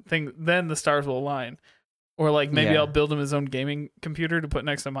 then the stars will align. Or like maybe I'll build him his own gaming computer to put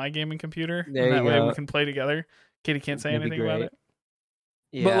next to my gaming computer. There and that you way go. we can play together. Katie can't say anything about it.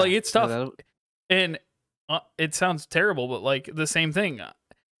 Yeah. But like it's tough. And it sounds terrible, but like the same thing.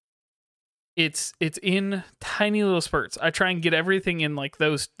 It's in tiny little spurts. I try and get everything in like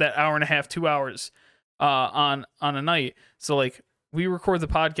that hour and a half, 2 hours on a night. So like we record the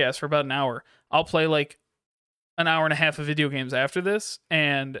podcast for about an hour. I'll play like an hour and a half of video games after this,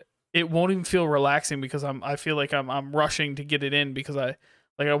 and it won't even feel relaxing because I feel like I'm rushing to get it in because I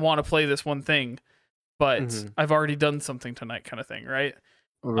want to play this one thing, but I've already done something tonight, kind of thing, right?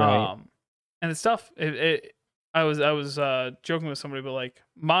 Right. And it's tough. I was joking with somebody, but like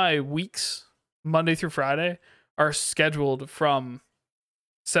my weeks, Monday through Friday, are scheduled from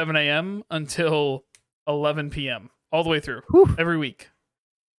 7 a.m. until 11 p.m. all the way through. Whew. Every week.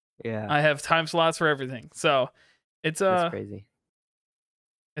 Yeah. I have time slots for everything. So it's That's crazy.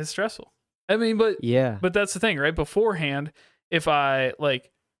 It's stressful. I mean, but that's the thing, right? Beforehand, if I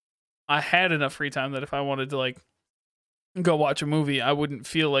had enough free time that if I wanted to like go watch a movie, I wouldn't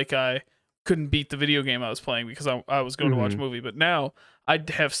feel like I couldn't beat the video game I was playing because I was going to watch a movie. But now I'd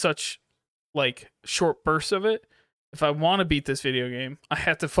have such like short bursts of it. If I want to beat this video game, I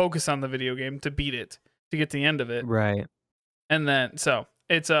have to focus on the video game to beat it, to get to the end of it. Right. And then so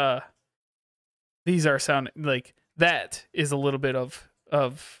it's these are sounding like that is a little bit of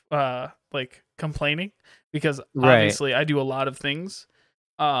like complaining because obviously I do a lot of things.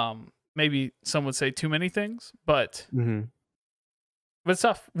 Maybe some would say too many things, but but it's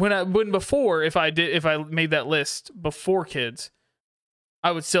tough. When before, if I made that list before kids,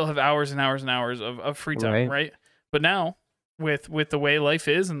 I would still have hours and hours and hours of free time, right? But now with the way life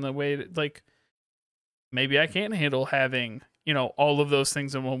is and the way that, like maybe I can't handle having, all of those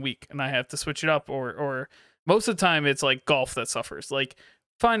things in 1 week and I have to switch it up or most of the time it's like golf that suffers. Like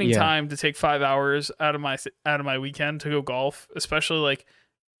finding time to take 5 hours out of my weekend to go golf, especially like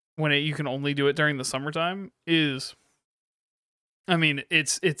when you can only do it during the summertime is, I mean,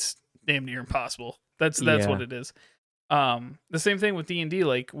 it's damn near impossible. That's what it is. The same thing with D&D.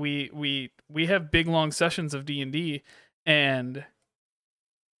 Like we have big long sessions of D&D, and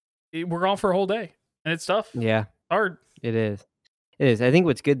we're gone for a whole day, and it's tough. Yeah, Hard. it is. It is. I think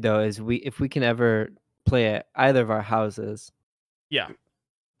what's good though is if we can ever play at either of our houses, Yeah.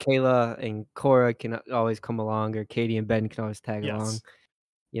 Kayla and Cora can always come along, or Katie and Ben can always tag along. Yes.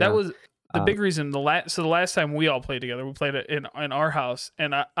 You That know? was the big reason. The last time we all played together, we played it in our house,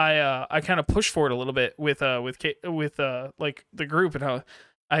 and I kind of pushed for it a little bit with like the group, and how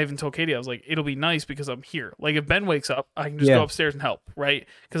I even told Katie, I was like, it'll be nice because I'm here. Like if Ben wakes up, I can just go upstairs and help, right?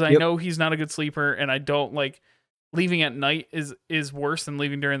 Because I know he's not a good sleeper, and I don't like leaving at night is worse than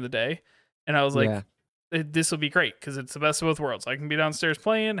leaving during the day. And I was like, this will be great because it's the best of both worlds. I can be downstairs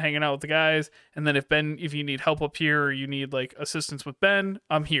playing, hanging out with the guys, and then if you need help up here or you need like assistance with Ben,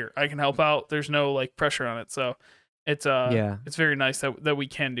 I'm here. I can help out. There's no like pressure on it, so it's very nice that we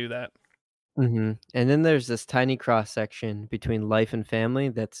can do that. And then there's this tiny cross section between life and family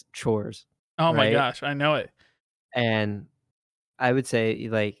that's chores. Oh my gosh, I know it. And I would say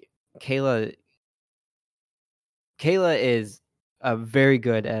like Kayla is very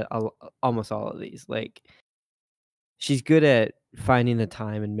good at almost all of these. Like she's good at finding the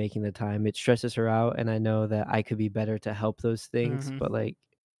time and making the time. It stresses her out, and I know that I could be better to help those things, but like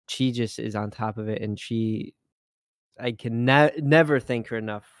she just is on top of it, and I can never thank her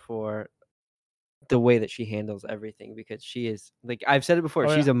enough for the way that she handles everything, because she is, like I've said it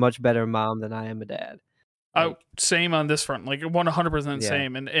before, she's a much better mom than I am a dad. Like, same on this front, like 100%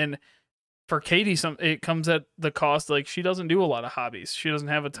 same. And for Katie, it comes at the cost. Like she doesn't do a lot of hobbies. She doesn't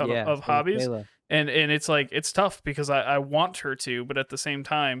have a ton of hobbies, and it's like it's tough because I want her to, but at the same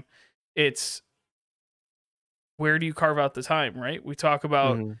time, it's where do you carve out the time, right? We talk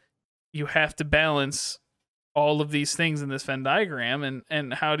about you have to balance all of these things in this Venn diagram,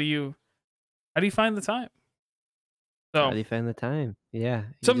 and how do you find the time? So how do you find the time? Yeah,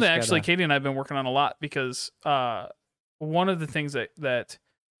 something that actually Katie and I have been working on a lot, because one of the things that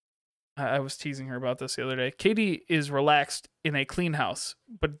I was teasing her about this the other day. Katie is relaxed in a clean house,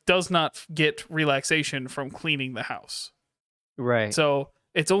 but does not get relaxation from cleaning the house. Right. So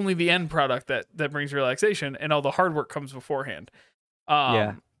it's only the end product that brings relaxation, and all the hard work comes beforehand.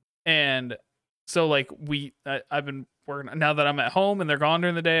 And so like I've been working, now that I'm at home and they're gone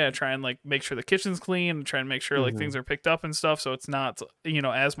during the day, I try and like make sure the kitchen's clean and try and make sure like things are picked up and stuff, so it's not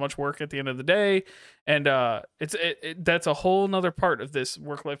as much work at the end of the day. And that's a whole nother part of this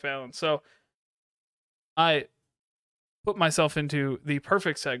work-life balance. So I put myself into the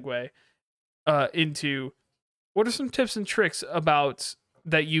perfect segue into what are some tips and tricks about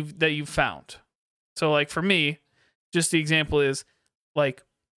that you've found. So like for me, just the example is like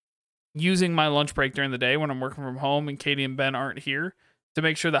using my lunch break during the day when I'm working from home and Katie and Ben aren't here, to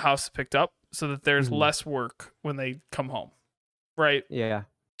make sure the house is picked up so that there's less work when they come home. Right? Yeah.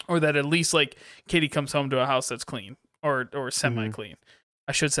 Or that at least like Katie comes home to a house that's clean or semi-clean.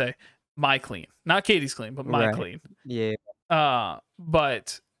 I should say my clean. Not Katie's clean, but my clean. Yeah.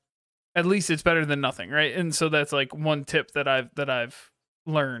 But at least it's better than nothing, right? And so that's like one tip that I've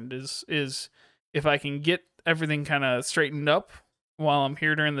learned is if I can get everything kind of straightened up while I'm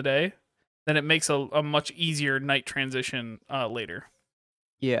here during the day, then it makes a much easier night transition later.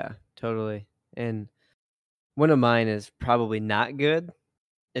 Yeah, totally. And one of mine is probably not good.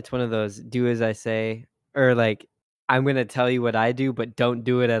 It's one of those do as I say, or like I'm going to tell you what I do, but don't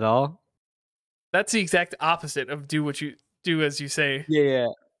do it at all. That's the exact opposite of do as you say. Yeah.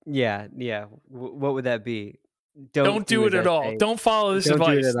 What would that be? Don't do it at all. Don't follow this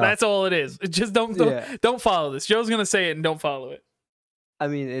advice. That's all it is. Just don't follow this. Joe's going to say it and don't follow it. I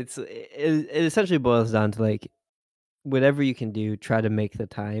mean, it essentially boils down to like whatever you can do, try to make the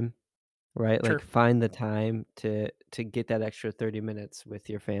time, right? Sure. Like find the time to get that extra 30 minutes with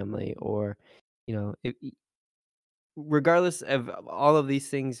your family, or regardless of all of these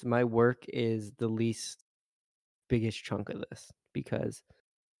things, my work is the least biggest chunk of this, because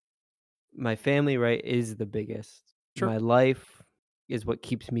my family, right, is the biggest. Sure. My life is what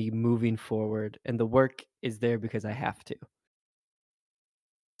keeps me moving forward, and the work is there because I have to.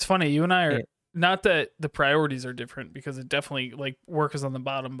 It's funny, you and I are not that the priorities are different, because it definitely like work is on the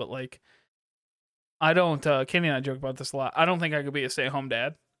bottom, but like I don't Kenny and I joke about this a lot. I don't think I could be a stay-at-home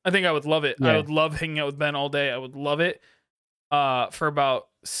dad. I think I would love it. I would love hanging out with Ben all day. I would love it for about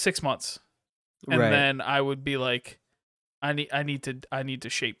 6 months. And then I would be like, I need to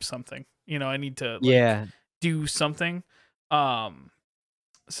shape something. I need to do something.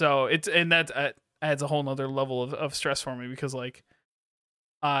 So that adds a whole nother level of stress for me, because like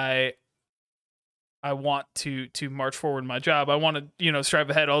I want to march forward in my job. I want to, strive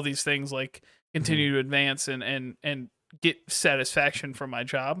ahead, all these things, like continue to advance and get satisfaction from my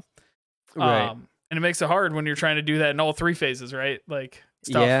job. Right. And it makes it hard when you're trying to do that in all three phases, right? Like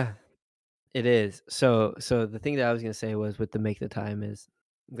it's tough. Yeah, it is. So the thing that I was gonna say was with the make the time is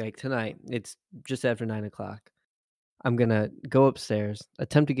like tonight, it's just after 9 o'clock. I'm gonna go upstairs,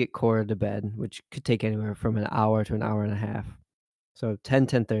 attempt to get Cora to bed, which could take anywhere from an hour to an hour and a half. So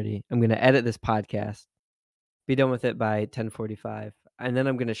 10:30. I'm gonna edit this podcast, be done with it by 10:45, and then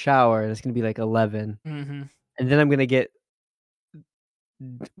I'm gonna shower, and it's gonna be like 11, Mm-hmm. and then I'm gonna get.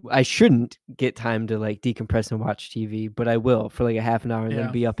 I shouldn't get time to like decompress and watch TV, but I will for like a half an hour and then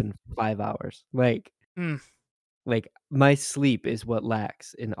Yeah. be up in 5 hours. Like Mm. my sleep is what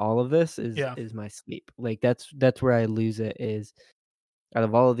lacks in all of this Yeah. is my sleep. Like that's where I lose it is out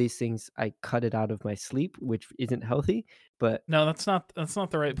of all of these things, I cut it out of my sleep, which isn't healthy. But No, that's not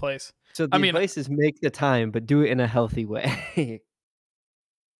the right place. so I the mean, advice is make the time, but do it in a healthy way.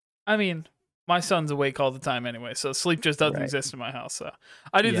 my son's awake all the time anyway, so sleep just doesn't Right. exist in my house. So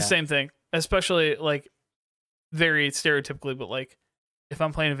I do the Yeah. same thing, especially like very stereotypically, but like if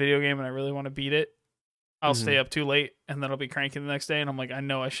I'm playing a video game and I really want to beat it, I'll stay up too late and then I'll be cranking the next day and I'm like, I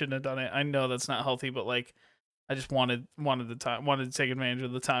know I shouldn't have done it. I know that's not healthy, but like I just wanted the time, wanted to take advantage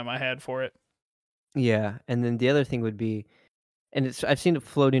of the time I had for it. Yeah, and then the other thing would be, and I've seen it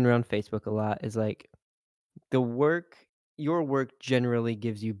floating around Facebook a lot, is like your work generally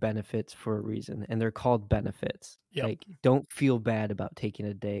gives you benefits for a reason, and they're called benefits. Yep. Like, don't feel bad about taking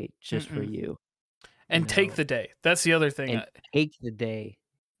a day just for you. And take the day. That's the other thing. And take the day.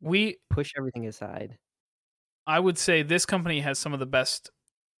 Push everything aside. I would say this company has some of the best.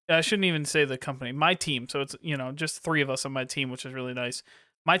 I shouldn't even say the company. My team. So it's just three of us on my team, which is really nice.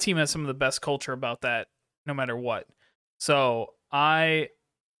 My team has some of the best culture about that, no matter what. So I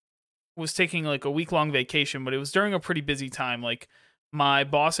was taking like a week-long vacation, but it was during a pretty busy time. Like my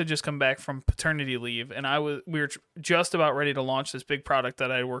boss had just come back from paternity leave, and we were just about ready to launch this big product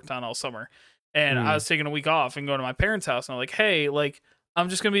that I had worked on all summer. And I was taking a week off and going to my parents' house, and I'm like, hey, like I'm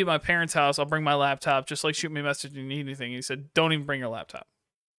just gonna be at my parents' house. I'll bring my laptop. Just like shoot me a message if you need anything. And he said, don't even bring your laptop.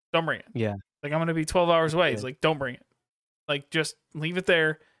 Don't bring it. Yeah. Like I'm gonna be 12 hours away. He's like, don't bring it. Like just leave it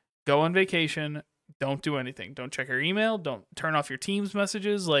there. Go on vacation. Don't do anything. Don't check your email. Don't turn off your Teams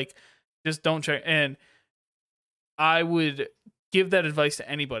messages. Like just don't check. And I would give that advice to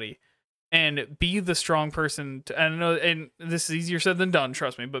anybody and be the strong person to, I know, and this is easier said than done,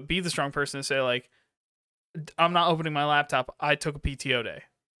 trust me, but be the strong person to say like, I'm not opening my laptop. I took a PTO day.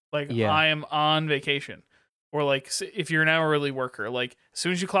 Like I am on vacation. Or like if you're an hourly worker, like as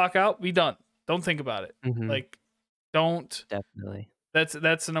soon as you clock out, be done. Don't think about it. Like don't. Definitely.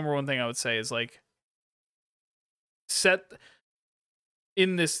 That's the number one thing I would say is like set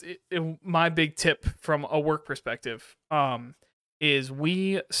in this. My big tip from a work perspective is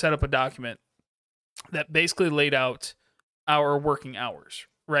we set up a document that basically laid out our working hours.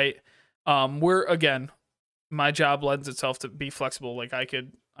 Right. We're again, my job lends itself to be flexible. Like I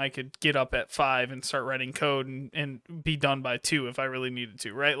could get up at 5 and start writing code and be done by 2 if I really needed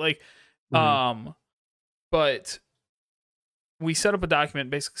to, right? Like, but we set up a document,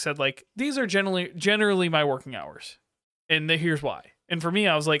 basically said like, these are generally my working hours. And here's why. And for me,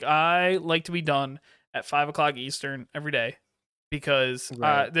 I was like, I like to be done at 5 o'clock Eastern every day because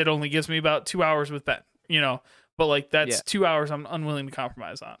that only gives me about 2 hours with Ben, but like that's 2 hours I'm unwilling to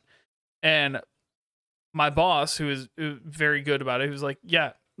compromise on. And my boss, who is very good about it, he was like,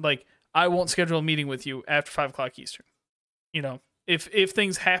 yeah, like I won't schedule a meeting with you after 5 o'clock Eastern. If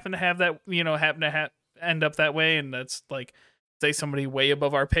things happen to have that, end up that way, and that's like, say somebody way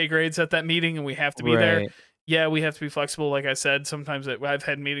above our pay grades at that meeting, and we have to be there. Yeah, we have to be flexible. Like I said, sometimes I've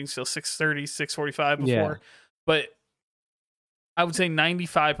had meetings till 6:30, 6:45 before, but I would say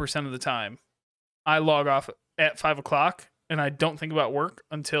 95% of the time, I log off at 5 o'clock. And I don't think about work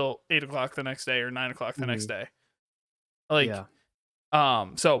until 8 o'clock the next day or 9 o'clock the next day. Like,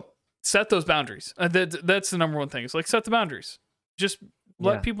 so set those boundaries. That's the number one thing. It's like set the boundaries. Just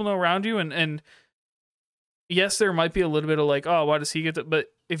let people know around you. And yes, there might be a little bit of like, oh, why does he get to? But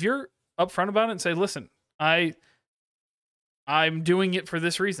if you're upfront about it and say, listen, I'm doing it for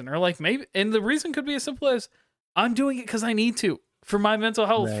this reason, or like maybe, and the reason could be as simple as I'm doing it because I need to. For my mental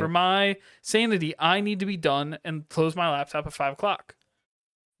health, for my sanity, I need to be done and close my laptop at 5 o'clock.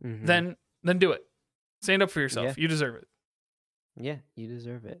 Then do it. Stand up for yourself. You deserve it. Yeah, you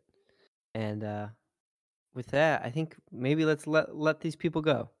deserve it. And with that, I think maybe let's let these people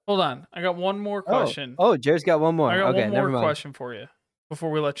go. Hold on. I got one more question. Oh, Jared's got one more. I got one more question for you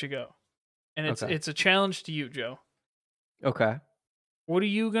before we let you go. And it's a challenge to you, Joe. Okay. what are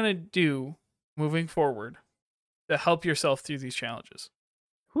you going to do moving forward to help yourself through these challenges?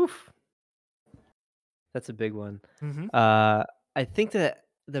 Whew. That's a big one. Mm-hmm. I think that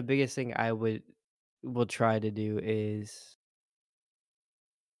the biggest thing I will try to do is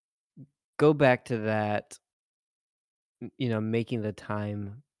go back to that, making the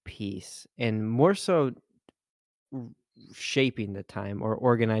time piece, and more so r- shaping the time or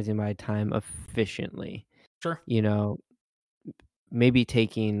organizing my time efficiently. Sure. You know, maybe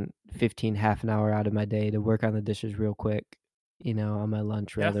taking 15 half an hour out of my day to work on the dishes real quick, on my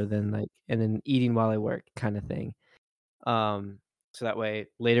lunch Yeah. rather than and then eating while I work kind of thing. So that way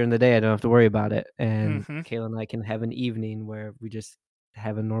later in the day I don't have to worry about it. And Mm-hmm. Kayla and I can have an evening where we just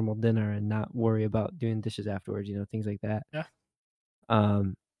have a normal dinner and not worry about doing dishes afterwards, things like that. Yeah.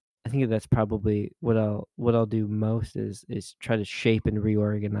 I think that's probably what I'll do most is try to shape and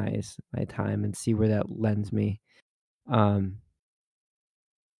reorganize my time and see where that lends me. Um,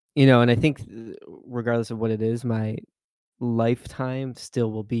 and I think regardless of what it is, my lifetime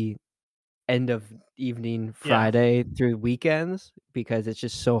still will be end of evening Yeah. Friday through weekends because it's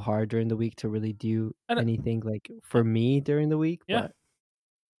just so hard during the week to really do And anything like for me during the week. yeah.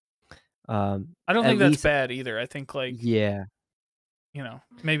 But I don't at think that's least, bad either. I think yeah,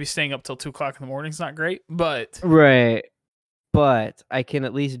 maybe staying up till 2:00 in the morning is not great, but right. But I can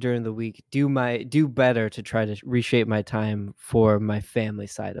at least during the week do better to try to reshape my time for my family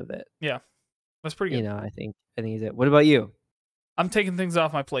side of it. yeah, that's pretty good. I think is it. What about you? I'm taking things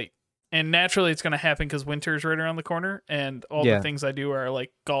off my plate. And naturally, it's going to happen because winter is right around the corner, and all the Yeah. things I do are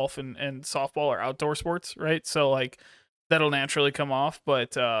like golf and softball or outdoor sports, right? So that'll naturally come off.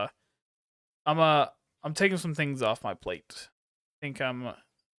 But I'm taking some things off my plate. I think I'm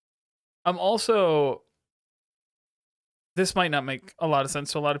also. This might not make a lot of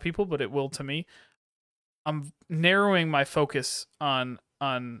sense to a lot of people, but it will to me. I'm narrowing my focus on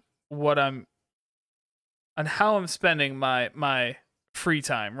what on how I'm spending my free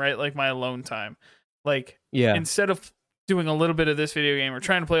time, right? Like my alone time. Yeah. Instead of doing a little bit of this video game or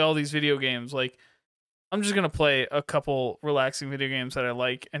trying to play all these video games, I'm just going to play a couple relaxing video games that I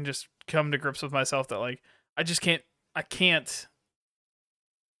like and just come to grips with myself that I just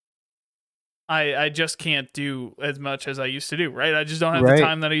can't do as much as I used to do, right? I just don't have the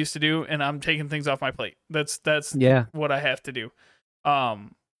time that I used to do, and I'm taking things off my plate. That's Yeah. what I have to do.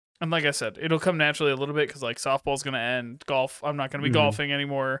 And like I said, it'll come naturally a little bit because softball's gonna end. Golf, I'm not gonna be golfing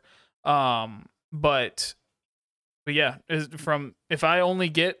anymore. But yeah, if I only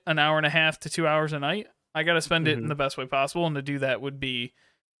get an hour and a half to 2 hours a night, I gotta spend it in the best way possible, and to do that would be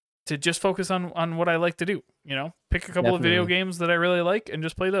to just focus on what I like to do. Pick a couple of video games that I really like and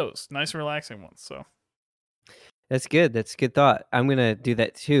just play those nice and relaxing ones. So that's good. That's a good thought. I'm gonna do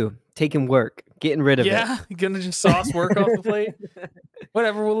that too. Taking work, getting rid of it. Yeah, gonna just sauce work off the plate.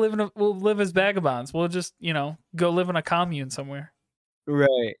 Whatever. We'll live as vagabonds. We'll just go live in a commune somewhere. Right.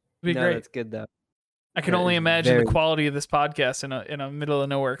 It'd be great. That's good though. I can only imagine the quality of this podcast in a middle of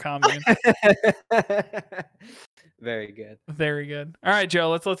nowhere commune. Very good. Very good. All right, Joe,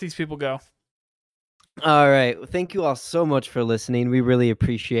 let's let these people go. All right. Well, thank you all so much for listening. We really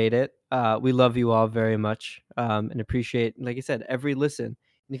appreciate it. We love you all very much and appreciate, like I said, every listen.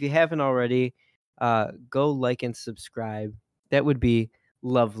 And if you haven't already, go like and subscribe. That would be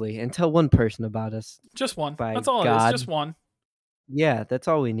lovely. And tell one person about us. Just one. By That's all God. it is. Just one. Yeah, that's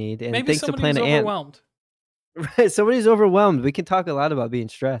all we need. And maybe thanks to Planet overwhelmed. Right, somebody's overwhelmed. We can talk a lot about being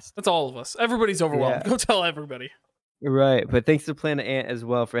stressed. That's all of us. Everybody's overwhelmed. Yeah. Go tell everybody. Right, but thanks to Planet Ant as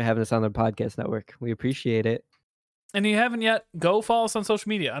well for having us on their podcast network. We appreciate it. And if you haven't yet, go follow us on social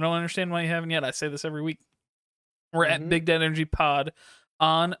media. I don't understand why you haven't yet. I say this every week. We're at Big Dad Energy Pod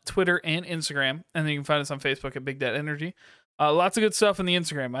on Twitter and Instagram, and then you can find us on Facebook at Big Dad Energy. Lots of good stuff on the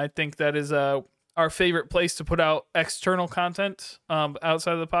Instagram. I think that is our favorite place to put out external content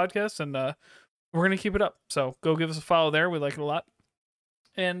outside of the podcast, and we're going to keep it up. So go give us a follow there. We like it a lot.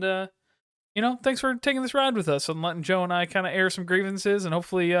 And, thanks for taking this ride with us and letting Joe and I kind of air some grievances, and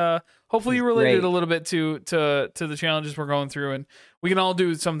hopefully you related a little bit to the challenges we're going through, and we can all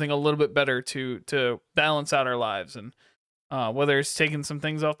do something a little bit better to balance out our lives. And whether it's taking some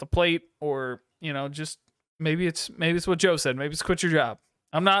things off the plate or, just maybe it's what Joe said. Maybe it's quit your job.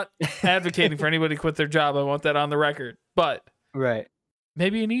 I'm not advocating for anybody to quit their job. I want that on the record. But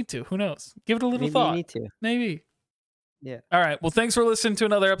maybe you need to. Who knows? Give it a little thought. Maybe you need to. Maybe. Yeah. All right. Well, thanks for listening to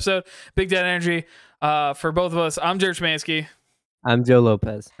another episode, Big Dad Energy. For both of us, I'm Jared Szymanski. I'm Joe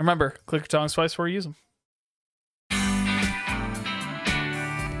Lopez. Remember, click your tongues twice before you use them.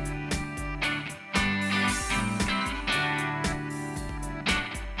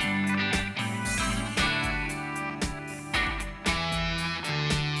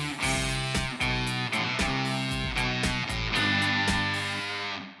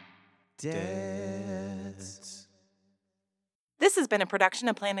 This has been a production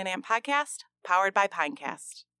of Planet Ant Podcast, powered by Pinecast.